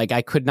out. Like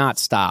I could not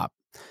stop.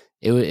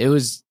 It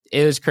was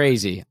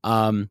crazy.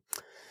 Now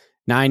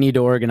I need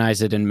to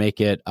organize it and make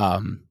it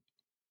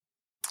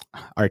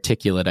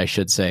articulate, I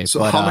should say.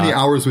 So how many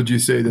hours would you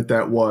say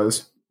that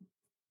was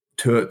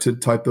to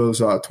type those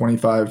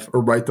 25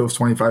 or write those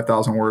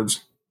 25,000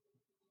 words?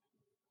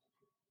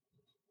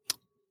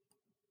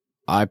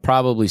 I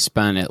probably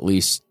spent at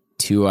least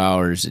 2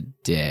 hours a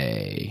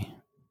day.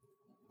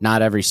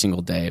 Not every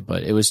single day,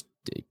 but it was,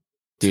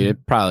 dude,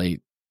 it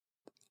probably,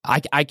 I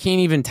can't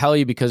even tell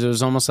you, because it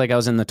was almost like I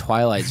was in the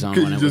Twilight Zone.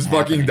 When you it just was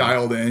fucking happening.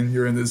 Dialed in.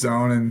 You're in the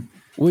zone,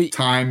 and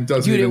time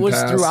doesn't dude, even it was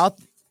pass.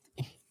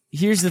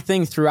 Here's the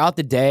thing, throughout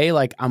the day,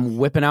 like I'm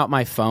whipping out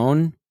my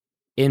phone.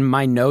 In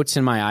my notes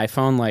in my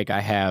iPhone, like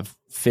I have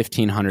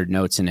 1,500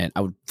 notes in it.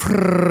 I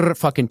would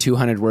fucking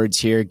 200 words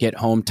here, get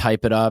home,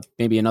 type it up,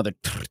 maybe another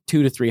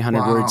 200 to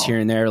 300 words here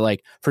and there.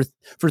 Like for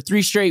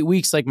 3 straight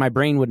weeks, like my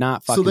brain would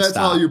not fucking stop. So that's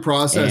how your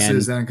process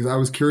is then, because I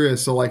was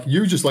curious. So like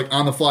you just like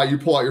on the fly, you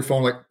pull out your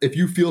phone. Like if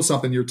you feel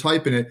something, you're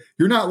typing it.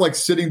 You're not like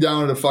sitting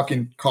down at a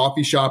fucking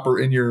coffee shop or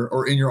in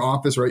your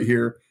office right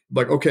here.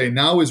 Like, okay,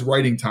 now is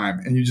writing time,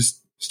 and you just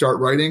start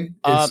writing.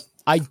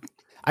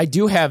 I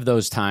do have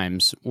those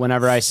times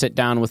whenever I sit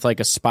down with like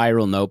a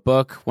spiral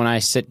notebook. When I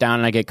sit down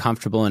and I get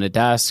comfortable in a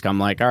desk, I'm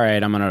like, all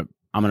right, I'm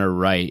gonna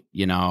write.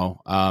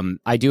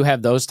 I do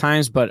have those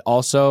times, but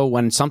also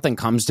when something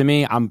comes to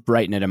me, I'm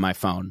writing it in my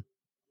phone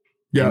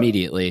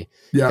immediately,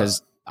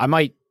 because I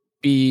might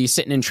be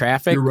sitting in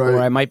traffic or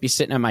I might be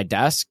sitting at my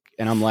desk,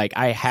 and I'm like,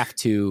 I have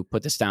to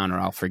put this down or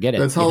I'll forget it.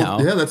 That's how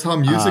that's how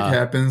music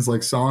happens.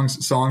 Like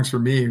songs for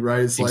me, right?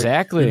 It's like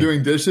exactly. You're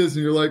doing dishes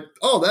and you're like,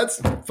 oh, that's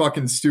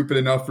fucking stupid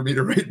enough for me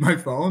to write my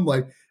phone.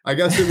 Like, I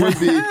guess it would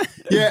be.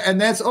 And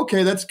that's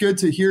okay. That's good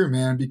to hear,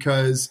 man,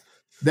 because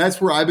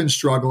that's where I've been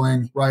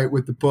struggling, right,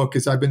 with the book,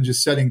 is I've been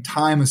just setting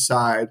time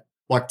aside,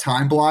 like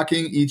time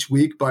blocking each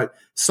week. But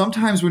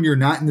sometimes when you're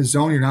not in the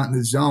zone, you're not in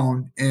the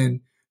zone.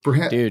 And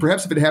perhaps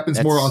if it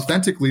happens more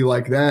authentically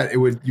like that,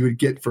 you would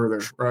get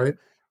further, right?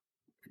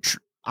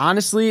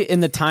 Honestly, in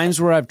the times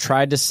where I've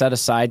tried to set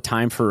aside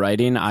time for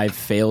writing, I've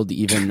failed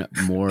even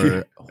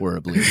more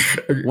horribly.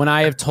 When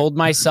I have told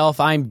myself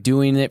I'm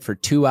doing it for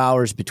 2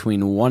 hours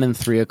between 1 and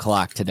 3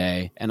 o'clock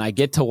today, and I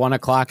get to 1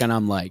 o'clock and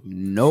I'm like,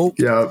 nope.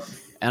 Yeah.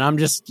 And I'm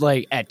just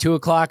like at 2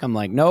 o'clock, I'm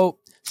like, nope.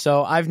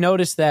 So I've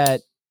noticed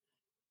that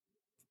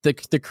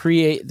the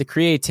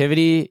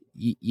creativity,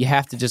 you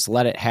have to just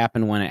let it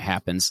happen when it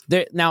happens.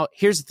 Now,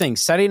 here's the thing: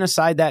 setting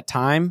aside that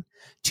time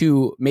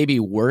to maybe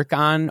work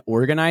on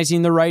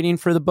organizing the writing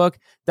for the book,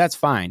 that's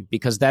fine,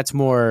 because that's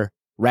more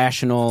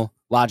rational,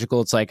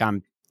 logical. It's like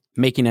I'm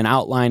making an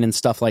outline and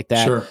stuff like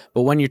that. Sure.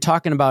 But when you're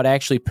talking about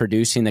actually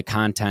producing the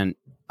content,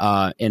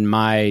 in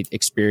my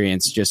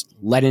experience, just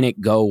letting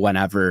it go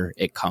whenever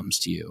it comes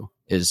to you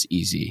is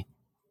easy,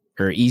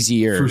 or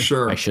easier, for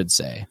sure, I should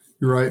say.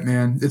 You're right,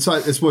 man. It's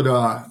what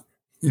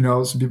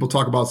some people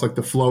talk about. It's like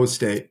the flow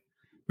state.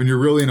 When you're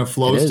really in a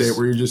flow state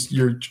where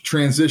you're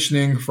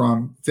transitioning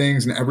from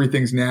things and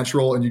everything's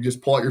natural, and you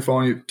just pull out your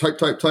phone, you type,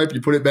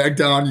 you put it back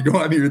down, you go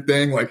on to your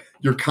thing. Like,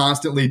 you're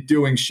constantly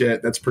doing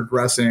shit that's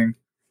progressing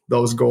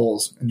those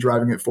goals and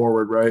driving it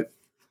forward. Right.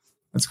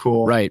 That's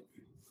cool. Right.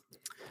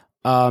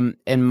 And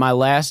my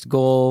last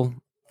goal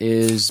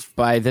is,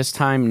 by this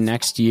time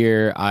next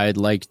year, I'd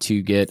like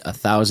to get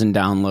 1,000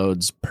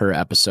 downloads per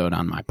episode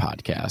on my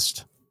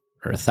podcast,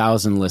 or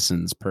 1,000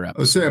 listens per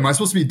episode. Oh, say, am I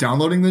supposed to be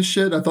downloading this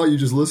shit? I thought you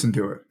just listened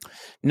to it.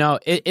 No,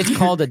 it's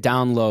called a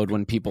download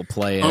when people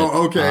play it.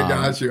 Oh, okay.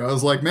 Got you. I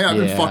was like, man, I've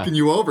been fucking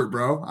you over,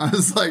 bro. I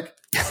was like,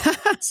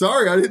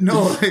 sorry, I didn't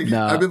know. Like,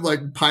 no. I've been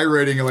like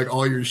pirating like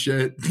all your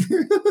shit.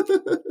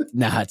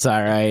 Nah, it's all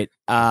right.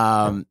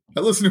 I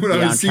listened to it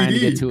on a CD. Trying to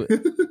get to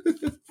it.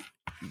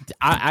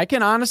 I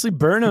can honestly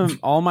burn them,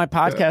 all my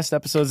podcast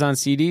episodes on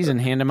CDs,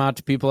 and hand them out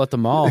to people at the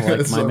mall, like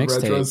my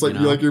mixtape. It's like,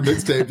 you're like your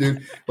mixtape,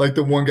 dude. Like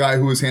the one guy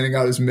who was handing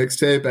out his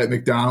mixtape at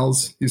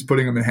McDonald's, he was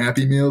putting them in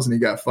Happy Meals and he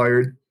got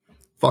fired.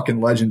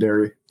 Fucking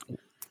legendary.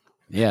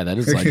 Yeah, that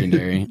is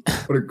legendary.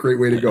 What a great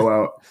way to go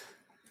out.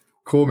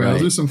 Cool, man. Right.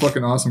 Those are some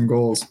fucking awesome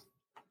goals.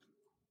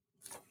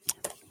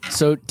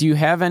 So do you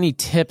have any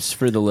tips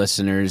for the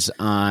listeners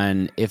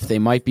on if they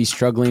might be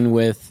struggling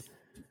with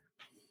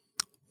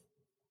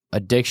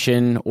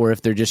addiction, or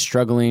if they're just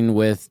struggling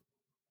with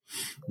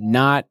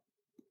not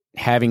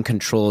having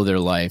control of their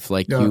life,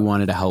 like you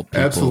wanted to help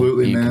people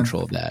be in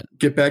control of that?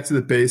 Get back to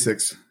the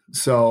basics.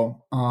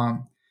 So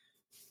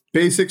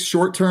basics,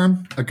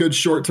 short-term, a good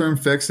short-term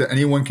fix that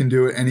anyone can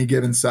do at any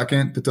given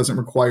second that doesn't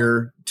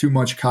require too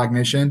much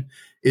cognition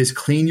is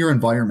clean your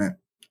environment.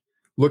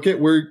 Look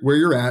at where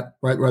you're at,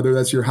 right? Whether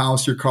that's your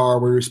house, your car,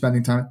 where you're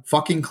spending time,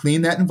 fucking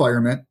clean that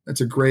environment. That's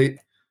a great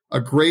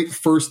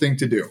first thing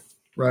to do,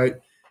 right?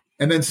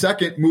 And then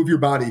second, move your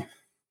body.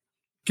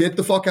 Get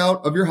the fuck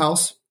out of your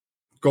house.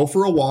 Go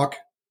for a walk.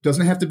 You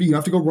don't have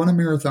to go run a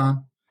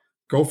marathon.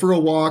 Go for a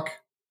walk.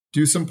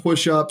 Do some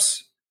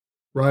push-ups,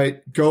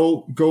 right?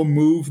 Go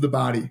move the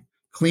body.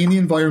 Clean the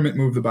environment,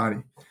 move the body.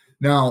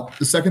 Now,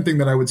 the second thing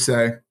that I would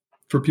say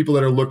for people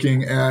that are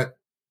looking at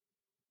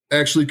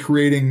actually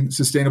creating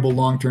sustainable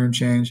long-term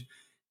change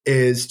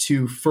is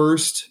to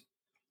first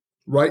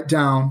write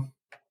down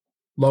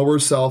lower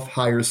self,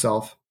 higher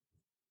self.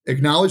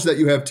 Acknowledge that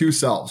you have two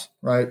selves,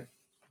 right?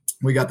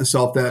 We got the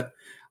self that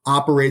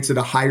operates at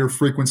a higher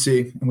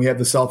frequency, and we have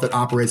the self that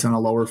operates on a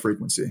lower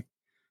frequency.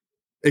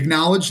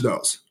 Acknowledge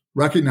those,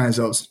 recognize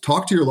those,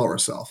 talk to your lower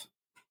self.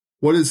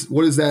 What is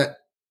that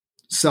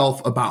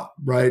self about,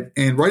 right?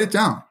 And write it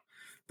down,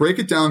 break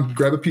it down,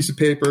 grab a piece of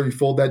paper, you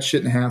fold that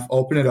shit in half,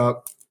 open it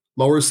up,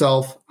 lower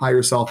self,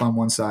 higher self on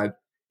one side,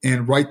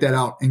 and write that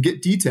out and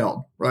get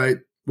detailed, right?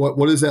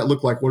 What does that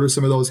look like? What are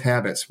some of those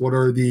habits? What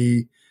are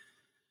the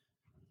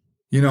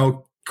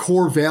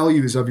core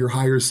values of your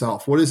higher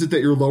self? What is it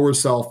that your lower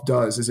self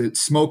does? Is it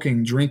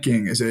smoking,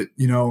 drinking? Is it,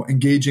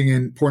 engaging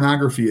in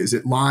pornography? Is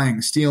it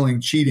lying, stealing,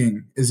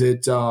 cheating? Is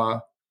it,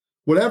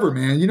 whatever,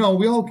 man,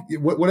 we all,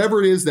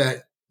 whatever it is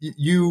that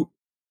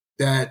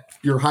that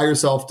your higher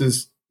self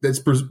does,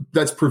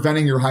 that's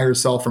preventing your higher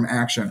self from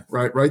action,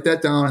 right? Write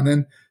that down. And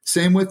then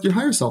same with your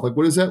higher self. Like,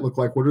 what does that look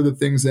like? What are the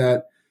things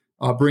that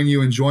bring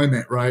you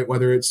enjoyment, right?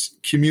 Whether it's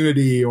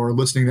community or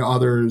listening to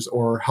others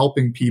or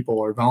helping people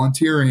or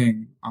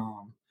volunteering,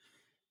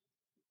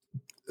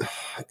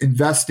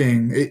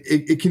 investing.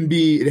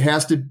 It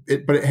has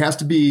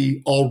to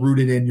be all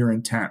rooted in your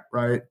intent,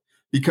 right?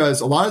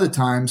 Because a lot of the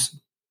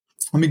times,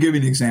 let me give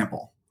you an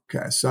example.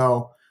 Okay.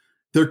 So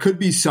there could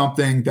be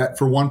something that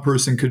for one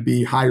person could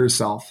be higher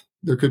self.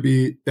 That could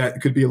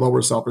be a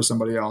lower self for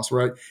somebody else,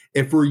 right?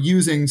 If we're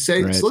using, so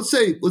let's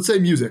say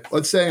music,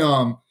 let's say,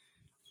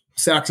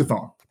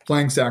 saxophone,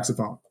 playing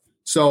saxophone.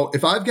 So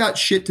if I've got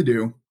shit to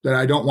do that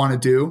I don't want to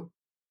do,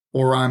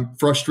 or I'm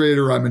frustrated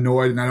or I'm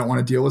annoyed and I don't want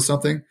to deal with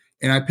something,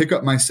 and I pick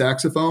up my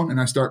saxophone and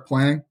I start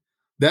playing,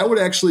 that would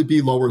actually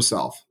be lower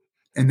self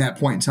in that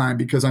point in time,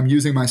 because I'm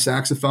using my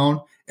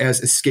saxophone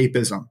as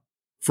escapism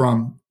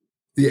from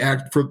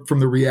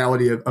the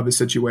reality of a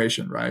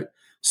situation, right?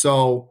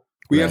 So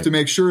we have to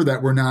make sure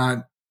that we're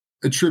not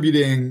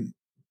attributing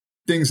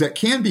things that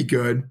can be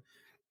good,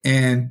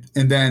 and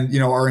then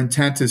our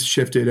intent is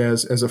shifted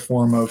as a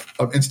form of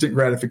instant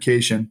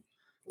gratification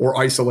or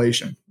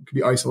isolation. It could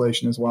be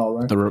isolation as well,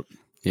 right?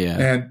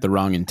 The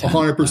wrong intent.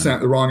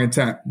 100% the wrong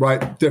intent,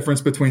 right?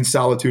 Difference between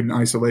solitude and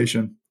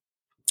isolation.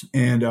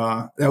 And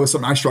that was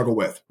something I struggle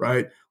with,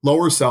 right?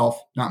 Lower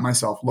self, not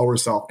myself, lower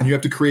self. And you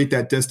have to create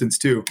that distance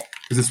too,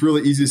 because it's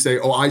really easy to say,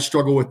 oh, I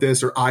struggle with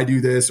this, or I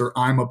do this, or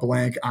I'm a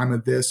blank, I'm a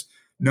this.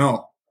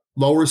 No,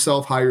 lower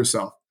self, higher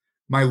self.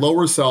 My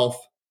lower self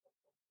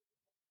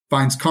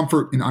finds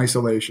comfort in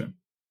isolation.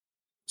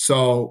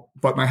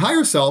 But my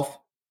higher self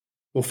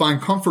will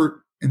find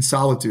comfort in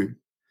solitude.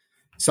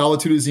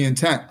 Solitude is the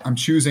intent. I'm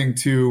choosing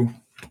to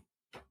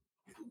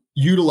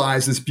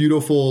utilize this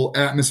beautiful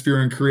atmosphere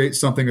and create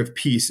something of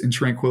peace and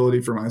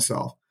tranquility for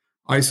myself.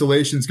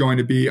 Isolation is going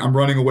to be, I'm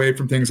running away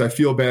from things. I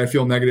feel bad. I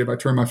feel negative. I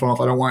turn my phone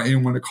off. I don't want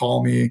anyone to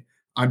call me.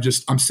 I'm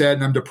sad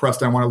and I'm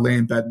depressed. I want to lay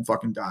in bed and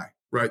fucking die.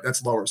 Right?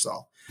 That's lower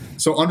self.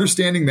 So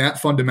understanding that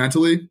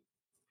fundamentally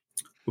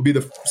will be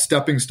the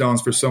stepping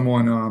stones for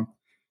someone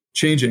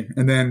changing,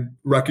 and then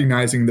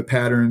recognizing the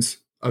patterns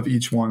of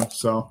each one.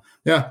 So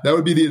yeah, that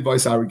would be the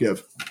advice I would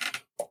give.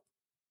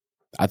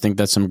 I think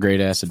that's some great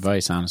ass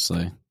advice,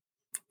 honestly.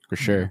 For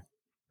sure.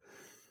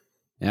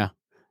 Yeah.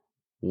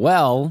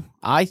 Well,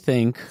 I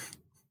think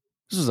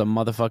this was a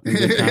motherfucking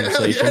good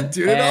conversation. Yeah,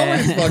 dude, it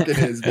always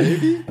fucking is,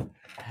 baby.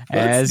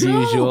 As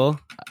usual.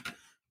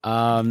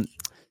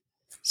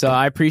 So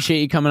I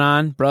appreciate you coming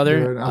on,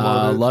 brother. Dude,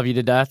 I love you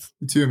to death.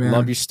 You too, man.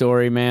 Love your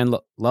story, man.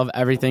 Love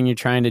everything you're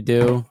trying to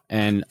do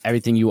and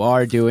everything you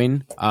are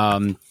doing.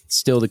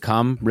 Still to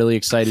come. Really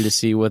excited to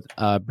see what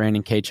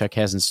Brandon Kaitschuck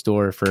has in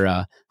store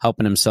for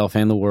helping himself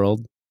and the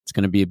world. It's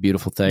going to be a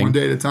beautiful thing. One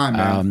day at a time,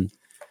 man.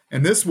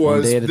 And this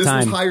was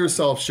higher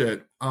self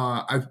shit.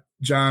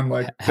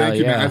 John, thank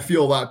you, man. I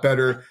feel a lot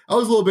better. I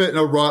was a little bit in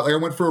a run. I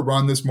went for a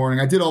run this morning.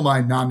 I did all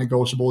my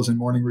non-negotiables and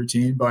morning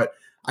routine, but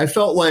I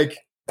felt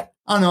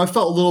I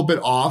felt a little bit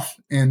off,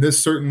 and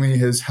this certainly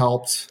has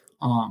helped.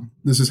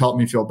 This has helped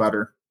me feel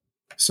better.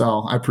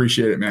 So I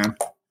appreciate it, man.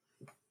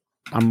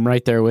 I'm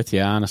right there with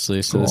you,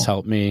 honestly. So This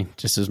helped me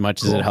just as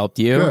much as it helped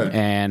you. Good.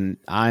 And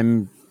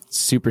I'm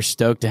super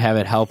stoked to have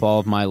it help all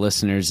of my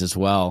listeners as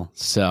well.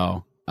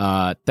 So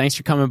thanks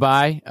for coming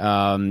by.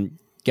 You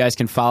guys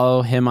can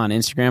follow him on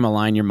Instagram,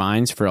 Align Your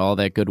Minds, for all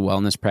that good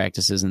wellness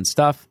practices and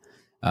stuff.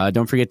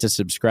 Don't forget to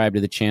subscribe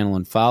to the channel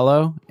and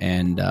follow.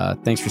 And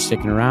thanks for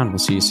sticking around. We'll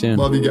see you soon.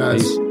 Love you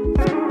guys.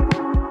 Peace.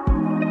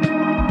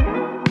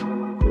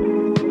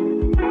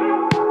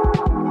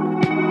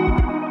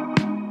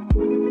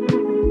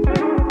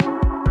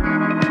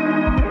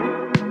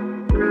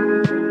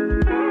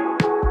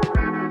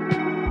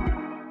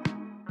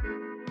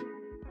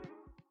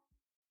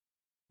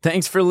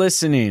 Thanks for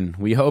listening.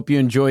 We hope you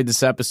enjoyed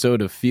this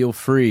episode of Feel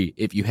Free.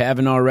 If you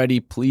haven't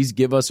already, please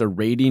give us a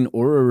rating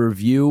or a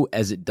review,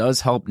 as it does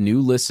help new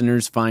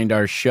listeners find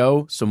our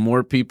show so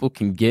more people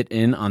can get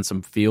in on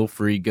some Feel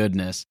Free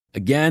goodness.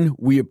 Again,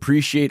 we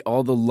appreciate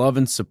all the love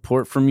and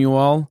support from you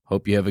all.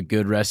 Hope you have a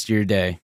good rest of your day.